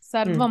box,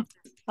 sarvam,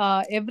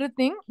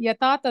 everything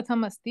yata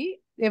tatham asti.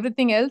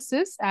 Everything else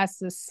is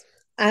as is.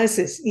 As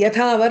is.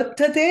 Yatha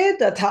vartate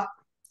tatha.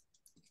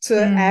 So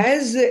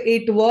as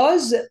it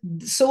was,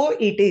 so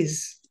it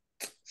is.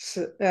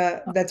 So,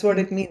 that's what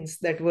it means,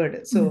 that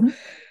word. So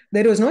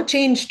there was no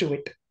change to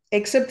it,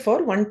 except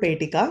for one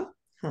petika.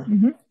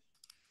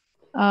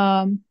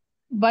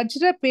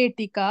 Vajra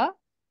petika,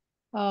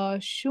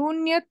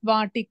 shunyat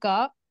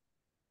vatika,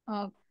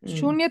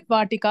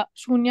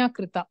 shunya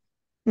krita.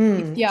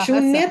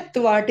 Shunyat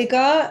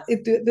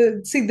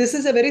vatika. See, this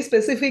is a very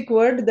specific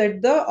word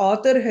that the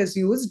author has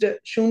used,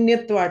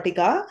 shunyat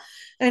vatika,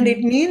 and it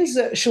means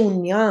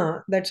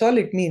shunya. That's all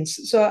it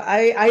means. So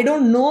I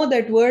don't know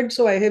that word,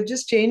 so I have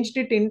just changed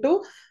it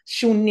into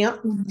shunya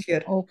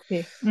here.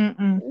 Okay.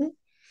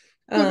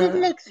 Is it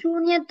like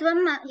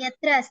shunyatvam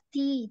yatra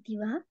asti iti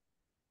va?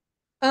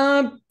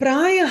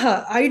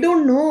 Prayaha, I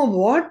don't know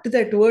what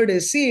that word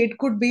is. See, it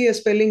could be a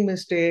spelling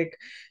mistake.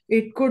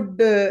 It could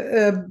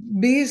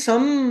be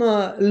some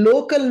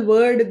local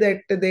word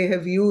that they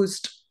have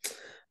used.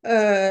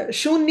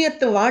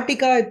 Shunyat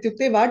vatika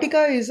ityukte,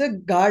 vatika is a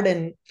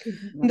garden.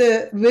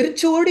 The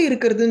verichodi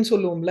irukradun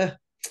sollumla.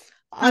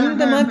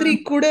 அந்த மாதிரி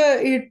கூட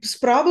it's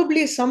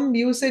probably some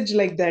usage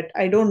like that.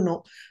 I don't know.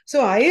 So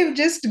I have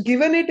just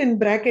given it in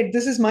bracket.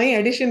 This is my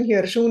addition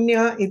here.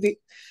 Shunya iti.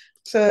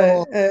 So,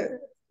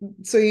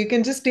 so you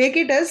can just take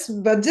it as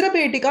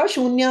Vajrapetika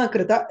Shunya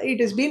Krita. It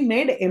has been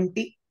made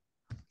empty.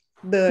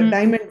 The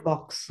diamond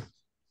box.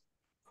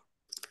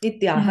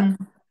 Ityaha.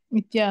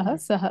 Ityaha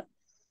saha.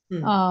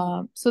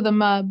 So the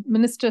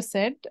minister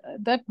said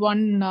that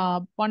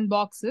one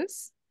box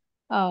is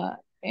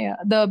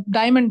the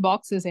diamond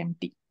box is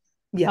empty.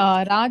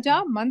 Raja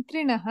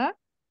mantrinah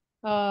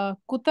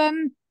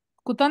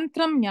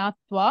kutantram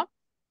nyatva.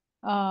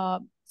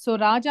 So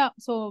Raja,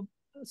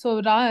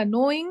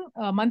 knowing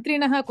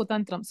mantrinah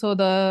kutantram, so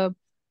the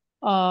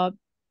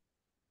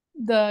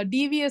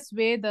devious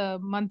way the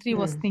mantri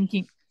was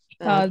thinking,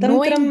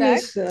 knowing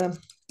that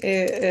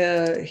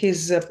his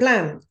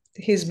plan,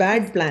 his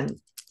bad plan.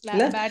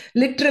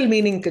 Literal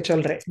meaning ku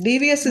solre.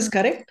 Devious is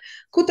correct.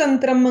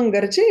 Kutantram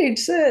angarche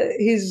it's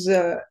his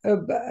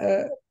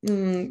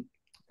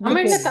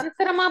தமிழ்ல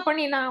தந்திரமா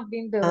பண்ணினா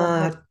அப்படின்ட்டு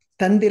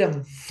தந்திரம்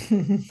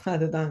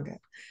அதுதாங்க.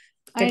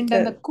 And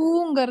the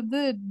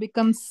கூங்கிறது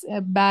becomes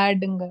bad.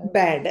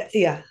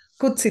 Yeah.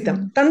 Kutsitam.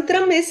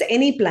 Tantram is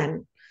any plan.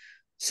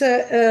 So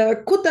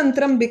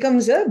kutantram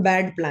becomes a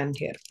bad plan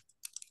here.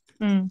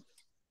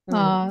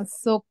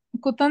 So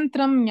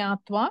kutantram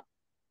nyatva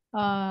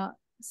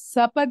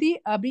sapadi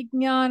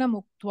abhignanam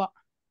uktva.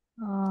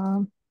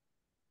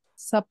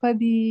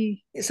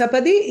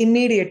 Sapadi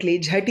immediately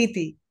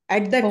jhatiti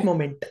at that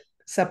moment.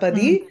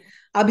 Sapadi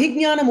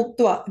abhignanam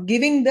uktva,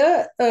 giving the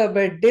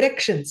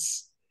directions.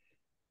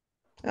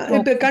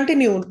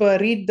 Continue,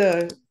 read the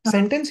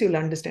sentence, you'll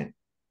understand.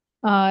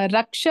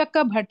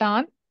 Rakshaka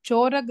bhatan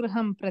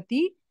choragraham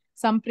prati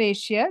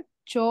sampreshya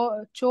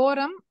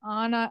choram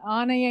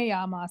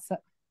anayayamasa.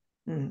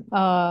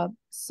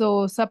 So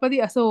sapadi,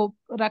 so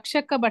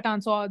rakshaka bhatan,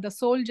 so the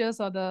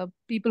soldiers or the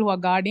people who are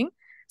guarding,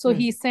 so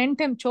he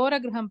sent him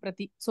choragraham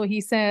prati, so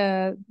he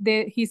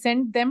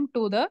sent them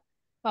to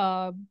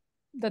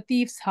the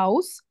thief's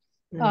house,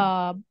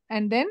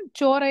 and then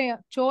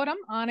choram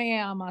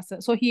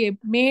anayayamasa, so he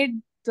made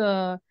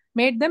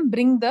them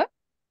bring the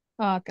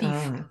thief.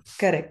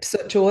 Correct. So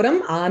choram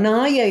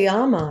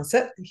anayayamasa,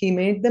 he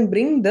made them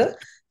bring the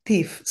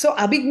thief. So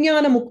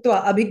abhignanam uktva,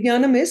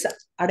 abhignanam is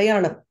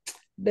adayalam,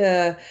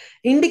 the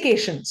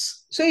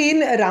indications. So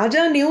in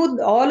Raja knew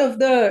all of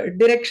the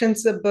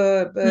directions of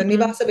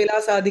nivasa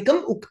vilasadikam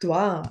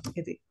uktva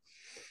iti.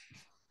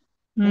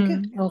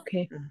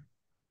 Okay.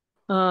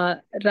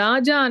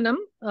 Rajanam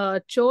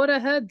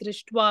choraha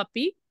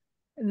drishtvapi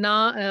na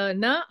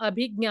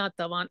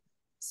abhignatavan.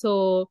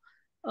 So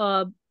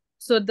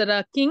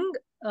the king,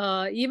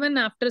 even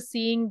after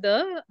seeing the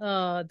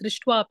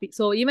drishtvapi,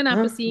 so even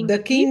after seeing the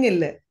king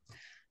illa.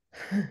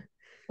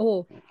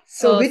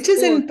 So which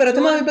is in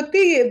prathama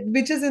vibhakti,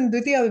 which is in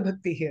dvitiya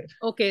vibhakti here?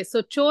 Okay,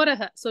 so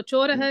choraha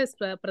is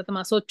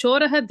prathama, so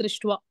choraha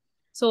drishtva,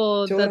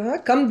 so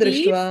choraha kam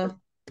drishtva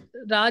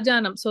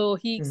Rajanam, so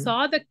he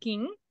saw the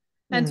king,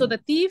 and so the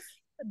thief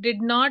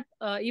did not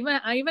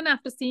even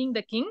after seeing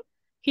the king,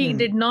 he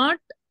did not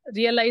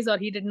realize, or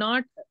he did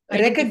not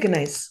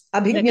recognize.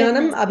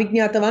 Abhignanam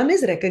abhignatavan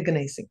is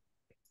recognizing.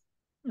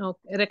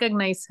 Okay,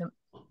 recognize him.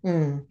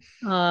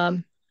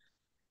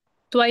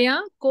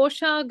 Tvaya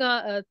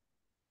koshagarat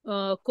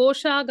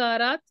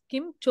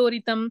kim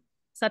choritam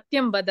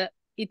satyam vada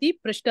iti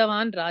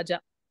prishtavan Raja.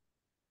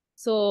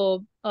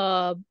 So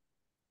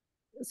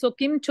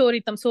kim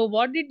choritam, so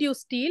what did you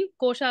steal?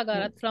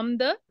 Koshagarat, from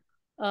the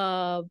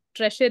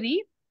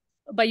treasury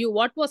by you,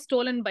 what was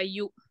stolen by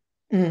you?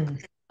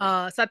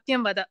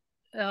 Satyam vada,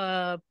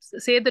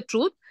 say the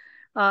truth,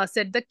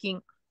 said the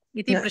king.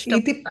 Iti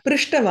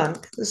prishtavan,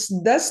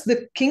 thus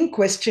the king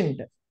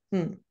questioned.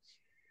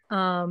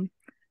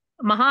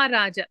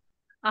 Maharaja,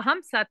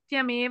 aham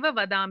satyameva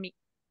vadami.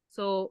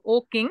 So,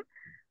 O king,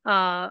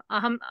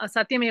 aham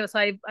satyameva, so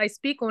I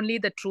speak only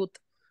the truth.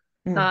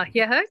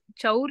 Hyah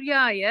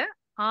chauryaya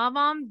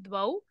avam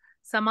dvau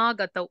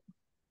samagatau.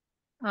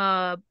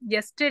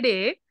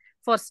 Yesterday,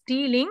 for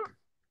stealing,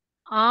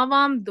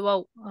 avam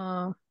dvau,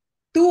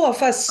 two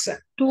of us.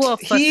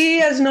 He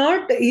is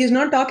not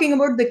talking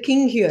about the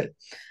king here.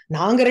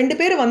 நாங்க ரெண்டு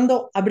பேர்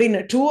வந்தோம் அப்படின்னு.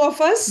 Two of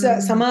us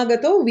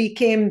samagato, we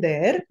came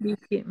there.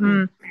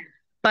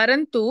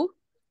 Parantu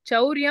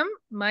chauryam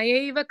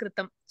mayaiva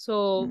kritam. So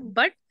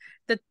but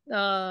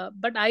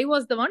I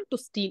was the one to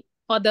steal,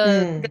 or the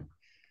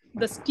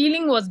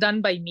stealing was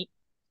done by me.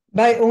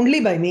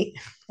 Only by me.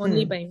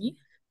 Only by me.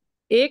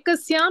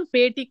 Ekasyam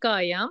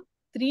petikayam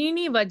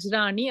trini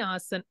vajrani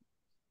asan.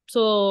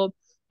 So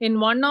in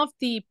one of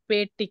the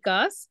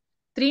petikas,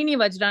 trini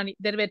vajrani,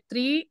 there were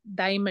 3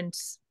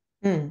 diamonds.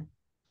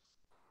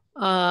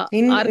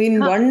 In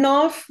one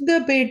of the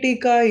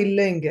petika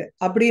illenga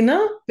அப்படினா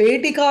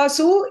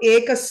petikasu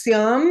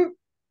ekasyam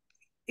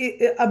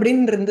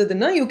அப்படின்னு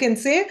இருந்ததுன்னா you can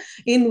say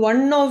in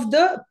one of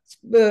the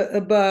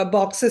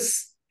boxes,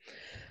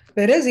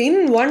 whereas in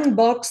one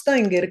box தான்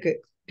இங்க இருக்கு.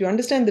 Do you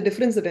understand the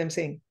difference that I'm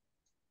saying?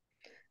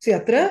 See,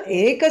 atra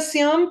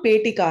ekasyam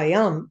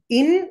petikayam,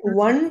 in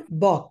one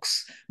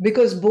box,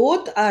 because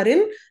both are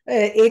in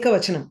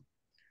ekavachanam.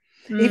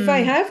 If I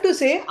have to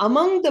say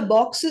among the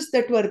boxes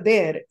that were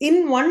there,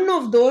 in one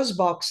of those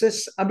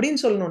boxes, I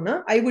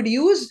would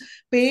use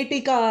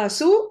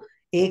petikasu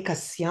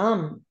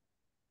ekasyam.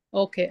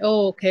 Okay.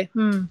 Oh, okay.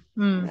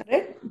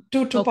 Right?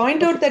 To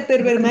point out that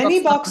there were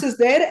many boxes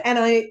there,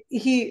 and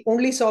he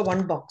only saw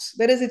one box,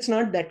 whereas it's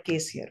not that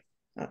case here.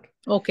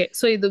 Okay,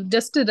 so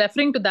just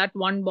referring to that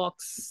one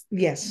box,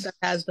 yes, that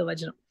has the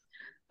vajram.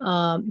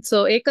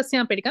 So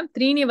ekasyam petikam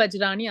trini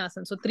vajrani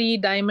asan. So 3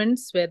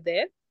 diamonds were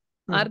there.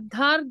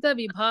 Ardharda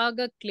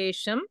vibhaga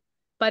klesham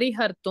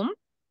parihartum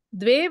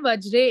dve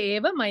vajre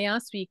eva maya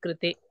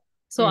svikrite.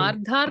 So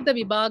ardharda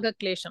vibhaga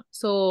klesham.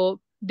 So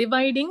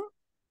dividing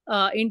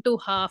into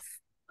half.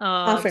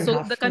 Half and so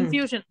half. The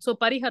confusion. So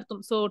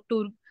parihartum. So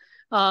to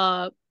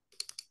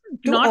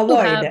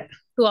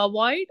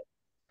avoid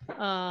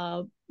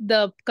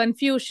the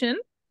confusion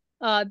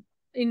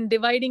in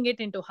dividing it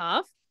into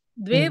half.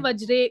 Dve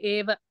vajre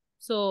eva.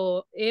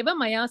 So eva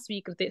maya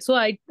svikrite. So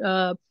I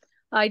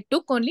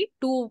took only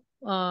two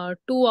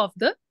of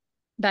the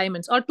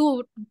diamonds, or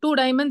two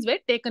diamonds were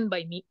taken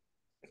by me.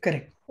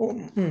 Correct.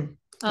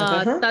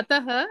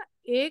 Tataha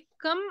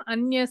ekam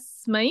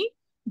anyasmai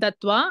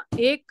datva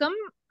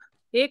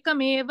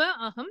ekameva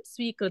aham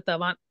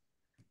svikritavan.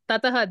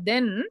 Tataha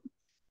then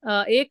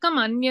ekam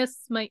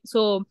anyasmai.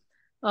 So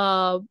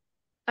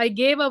I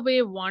gave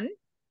away one,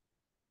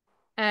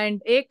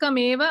 and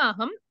ekameva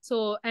aham.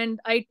 So, and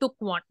I took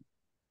one.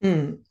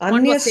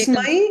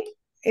 Anyasmai,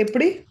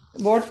 eppadi?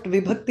 What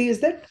vibhakti is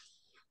that?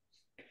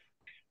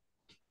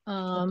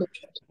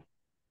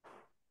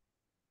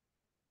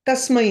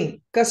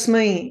 Kasmai,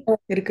 kasmai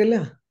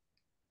irukalla.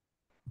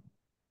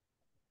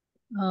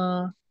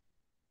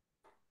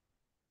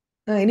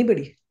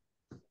 Anybody?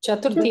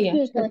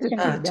 Chaturthi.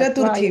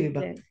 Chaturthi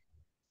vibhakti.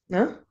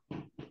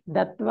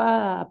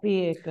 Datva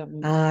api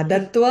ekam.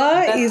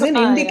 Datva is an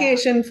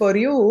indication for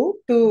you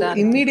to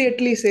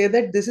immediately say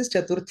that this is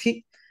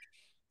Chaturthi.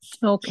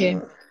 Okay.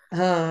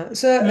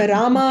 So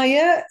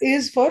Ramaya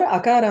is for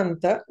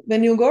Akaranta.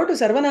 When you go to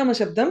Sarvanama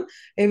Shabdam,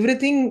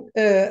 everything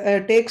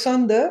takes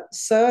on the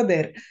sa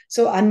there.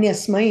 So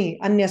Anyasmai,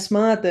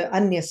 Anyasmat,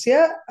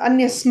 Anyasya,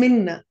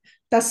 Anyasmin,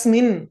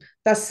 Tasmin,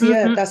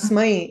 Tasya,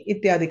 Tasmai,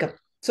 Ityadikam.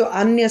 So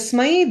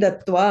Anyasmai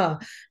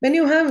Datva. When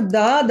you have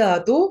Da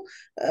Dhatu,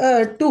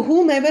 to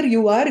whomever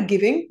you are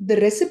giving, the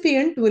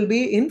recipient will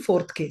be in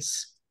fourth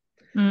case.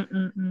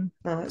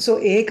 So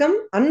ekam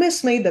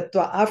anyasmai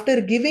datva. After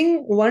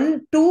giving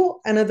one to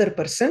another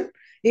person,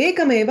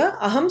 ekameva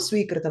aham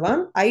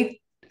svikritavan. I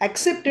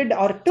accepted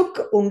or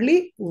took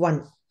only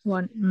one.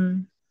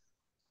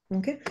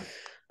 Okay.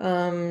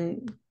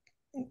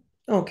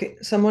 Okay.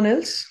 Someone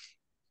else?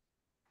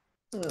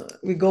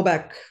 We go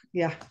back.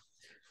 Yeah.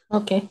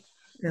 Okay.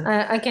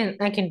 Yeah. I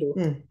can do.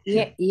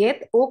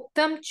 Yet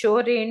uktam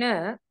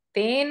chorena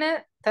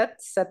tena tat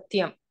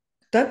satyam.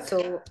 Tat?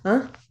 So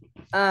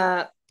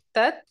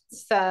tat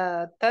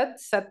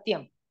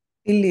satyam.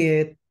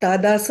 Illiye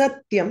tada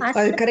satyam.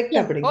 Correct.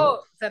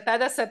 Oh,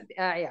 tada satyam.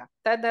 Yeah,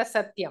 tada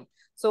satyam.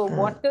 So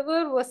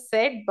whatever was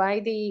said by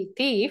the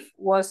thief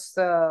was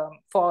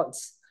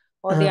false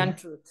or the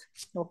untruth.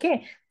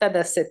 Okay,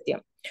 tada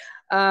satyam.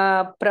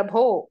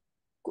 Prabho,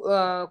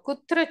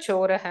 kutra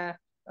choraha.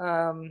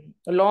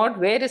 Lord,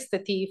 where is the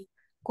thief?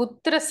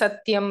 Kutra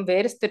satyam,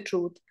 where is the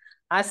truth?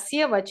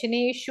 Asya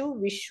vachaneshu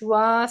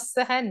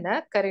vishwasaha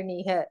na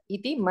karaniha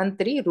iti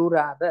mantri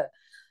rurava.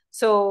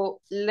 So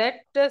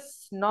let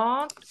us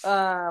not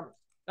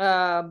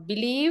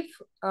believe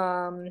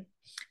asya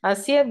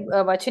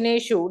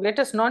vachaneshu, let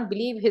us not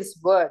believe his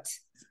words,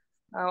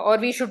 or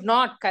we should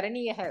not,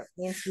 karaniha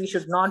means we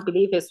should not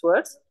believe his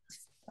words.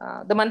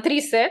 The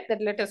mantri said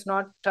that let us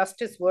not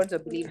trust his words or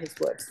believe his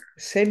words.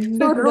 Said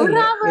so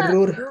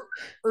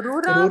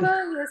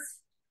Rurava is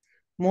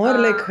more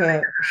like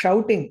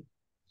shouting.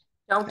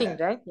 Shouting,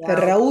 right? Yeah.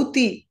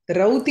 Rauti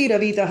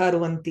ravita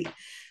haruvanti.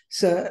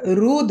 So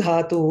ru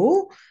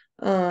dhatu,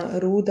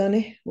 ru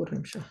dane, let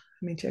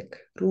me check.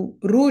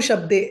 Ru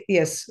shabde,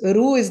 yes.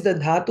 Ru is the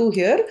dhatu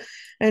here,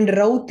 and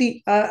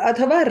rauti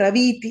athava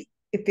raviti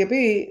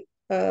ityapi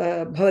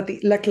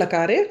bhavati lat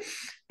lakare.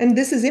 And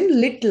this is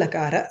in lit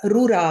lakara,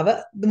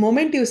 rurava. The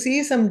moment you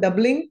see some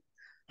doubling,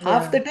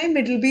 half the time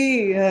it will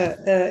be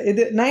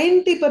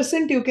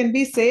 90% you can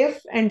be safe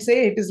and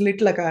say it is lit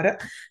lakara.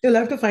 You'll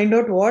have to find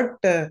out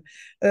what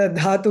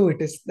dhatu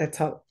it is. That's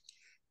how.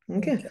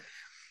 Okay.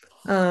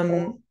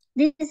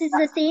 This is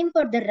the same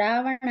for the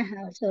Ravana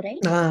also,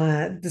 right?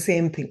 The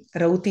same thing.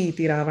 Rauti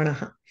iti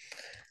Ravanaha.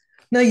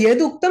 Now,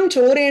 yeduktam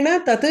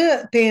chorena tat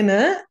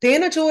tena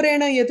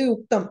chorena yedu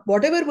uktam.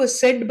 Whatever was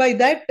said by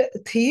that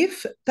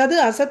thief, tad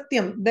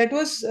asatyam.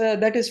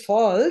 That is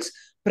false.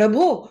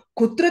 Prabho,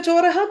 kutra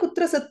choraha,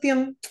 kutra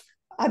satyam.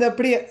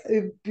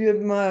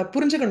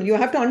 You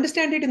have to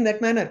understand it in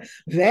that manner.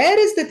 Where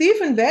is the thief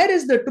and where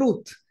is the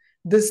truth?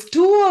 These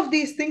two of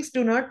these things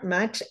do not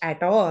match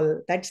at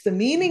all. That's the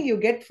meaning you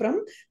get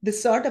from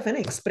this sort of an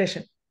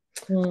expression.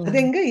 அது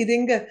எங்க இது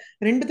எங்க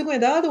ரெண்டுத்துக்கும்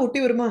ஏதாவது ஒட்டி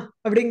வருமா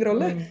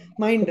அப்படிங்கிறோம்ல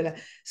மைண்ட்ல.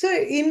 So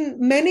in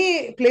many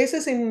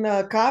places in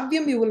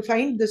Kavyam you will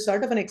find this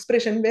sort of an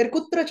expression where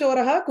kutra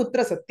choraha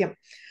kutra satyam.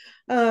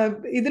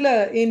 இதுல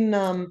in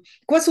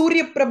kwa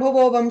surya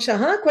prabhavo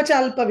vamshaha kwa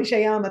chalpa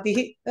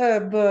vishayamatihi.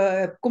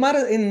 Kumar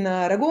in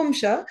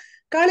Raghuvamsha,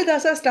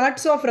 Kalidasa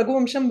starts off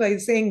Raghuvamsham by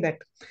saying that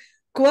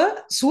Kwa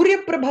Surya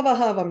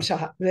Prabhavaha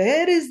Vamshaha.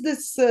 Where is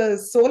this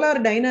solar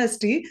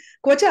dynasty?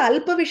 Kvacha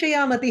Alpa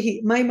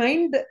Vishayamatihi. My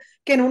mind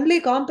can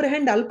only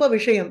comprehend Alpa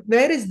Vishayam.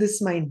 Where is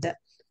this mind?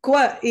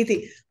 Kwa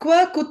iti.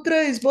 Kwa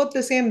Kutra is both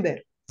the same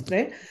there.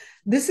 Right?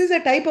 This is a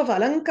type of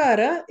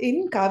Alankara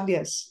in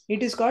Kavyas.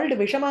 It is called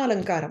Vishama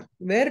Alankaram,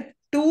 where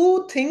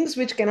two things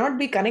which cannot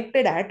be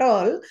connected at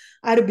all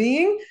are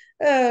being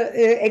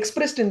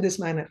expressed in this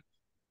manner.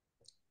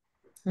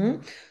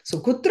 So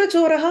kutra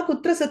choraha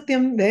kutra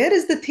satyam, where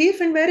is the thief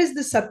and where is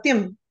the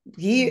satyam?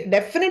 He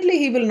definitely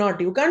he will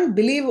not, you can't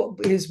believe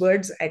his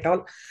words at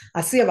all.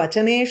 Asya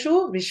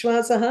vachaneshu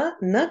vishwasaha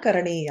na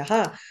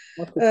karaneyaha.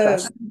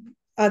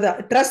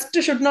 Trust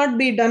should not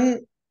be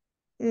done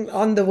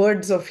on the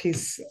words of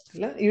his,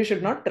 you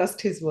should not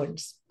trust his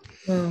words.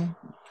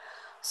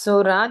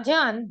 So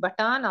Rajan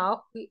Batan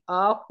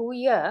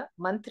ahuya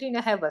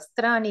mantrinah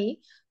vastrani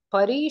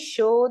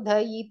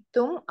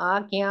parishodhayitum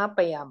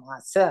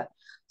agyapayamasa.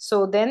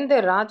 So then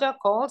the Raja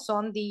calls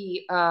on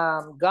the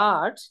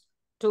guards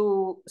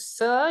to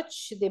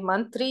search the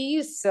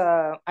mantri's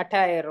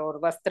attire or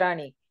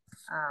vastrani.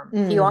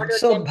 He ordered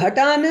so them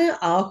Bhatana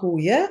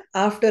ahuya,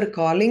 after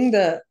calling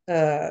the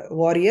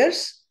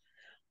warriors,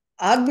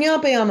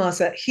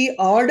 Ajnapayamasa, he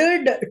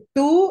ordered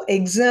to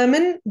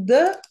examine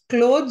the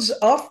clothes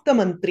of the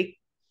mantri.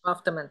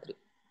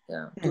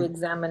 To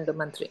examine the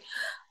mantri.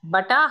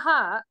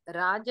 Bataha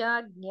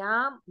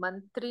Rajagnya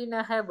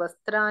mantrinah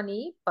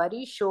vastrani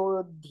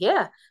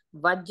parishodhya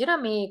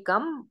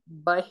vajramekam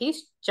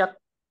bahischakruhu.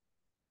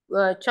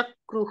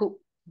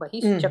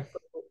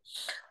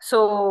 So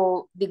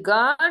the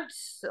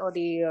guards or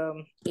the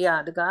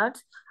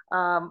guards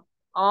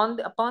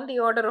upon the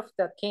order of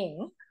the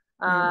king,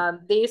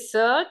 they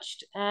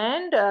searched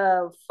and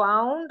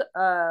found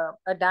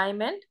a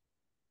diamond.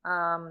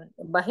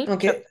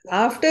 Okay,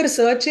 after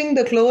searching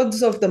the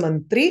clothes of the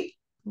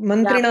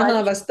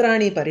mantrinaha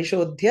vastrani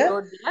parishodhya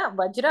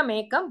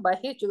vajramekam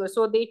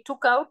so they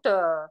took out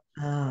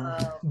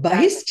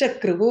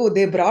bahischakruhu,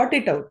 they brought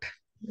it out.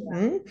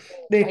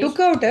 They took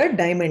out a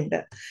diamond.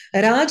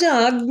 Raja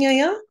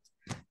Ajnaya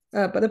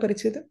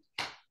padaparichita.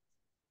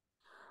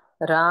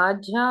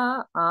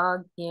 Raja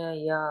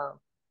Ajnaya.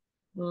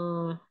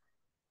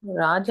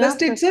 Raja.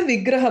 First it's a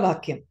vigraha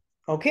vakyam.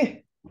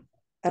 Okay.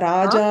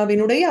 Raja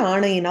vinudaya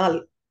aanayinal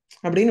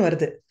அப்படின்னு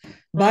வருது.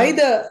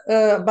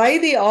 By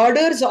the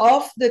orders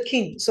of the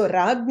king. So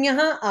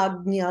Rajnyaha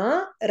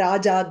Ajna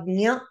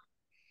Rajagnya.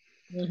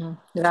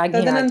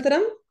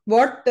 Tadanantaram,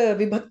 what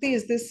vibhakti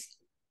is this?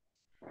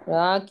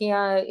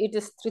 Rajya, it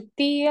is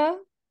Tritiya.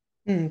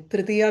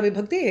 Tritiya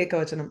vibhakti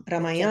ekavachanam.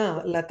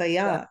 Ramaya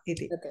Lataya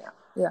iti.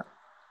 Yeah.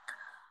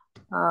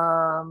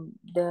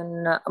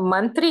 Then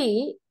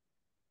mantri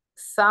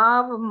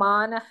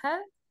savmanaha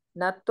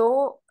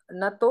nato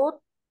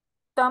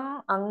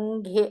tam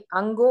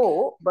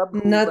ango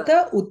babhuva.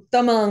 Nata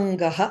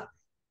uttamangaha.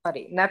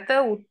 Sorry,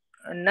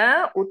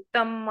 na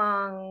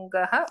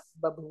uttamangaha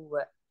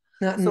babhuva.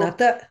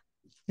 Nata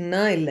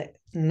na illa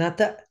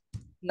nata.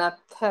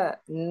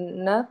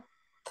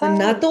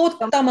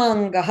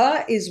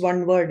 Natottamangaha is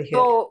one word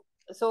here.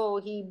 So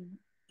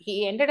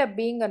he ended up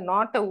being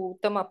not a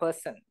uttama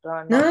person.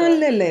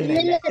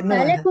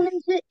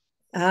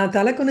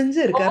 Talakununju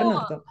irkarnu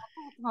artham.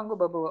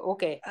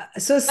 Okay.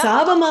 So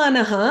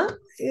savamanaha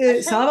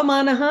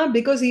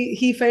because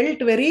he felt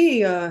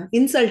very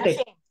insulted.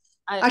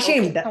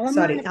 Ashamed.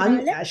 Sorry,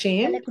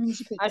 ashamed.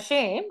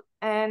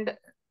 And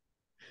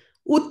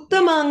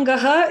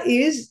Uttamangaha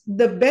is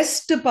the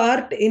best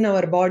part in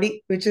our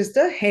body, which is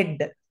the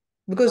head.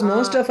 Because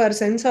most of our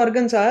sense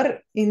organs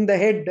are in the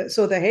head.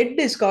 So the head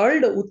is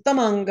called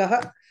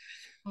Uttamangaha.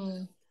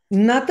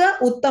 Nata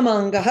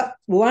Uttamangaha.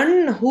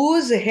 One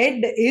whose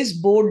head is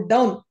bowed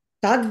down.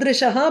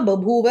 Tadrishaha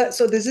babhuva.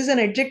 So this is an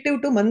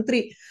adjective to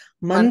mantri.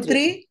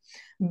 Mantri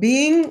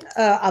being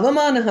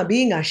avamanaha,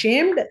 being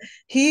ashamed.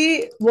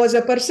 He was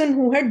a person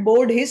who had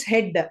bowed his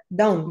head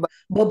down.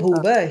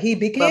 Babhuva. He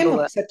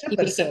became such a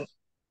person.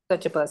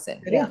 Such a person.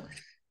 Yeah.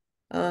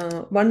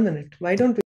 1 minute. Why don't we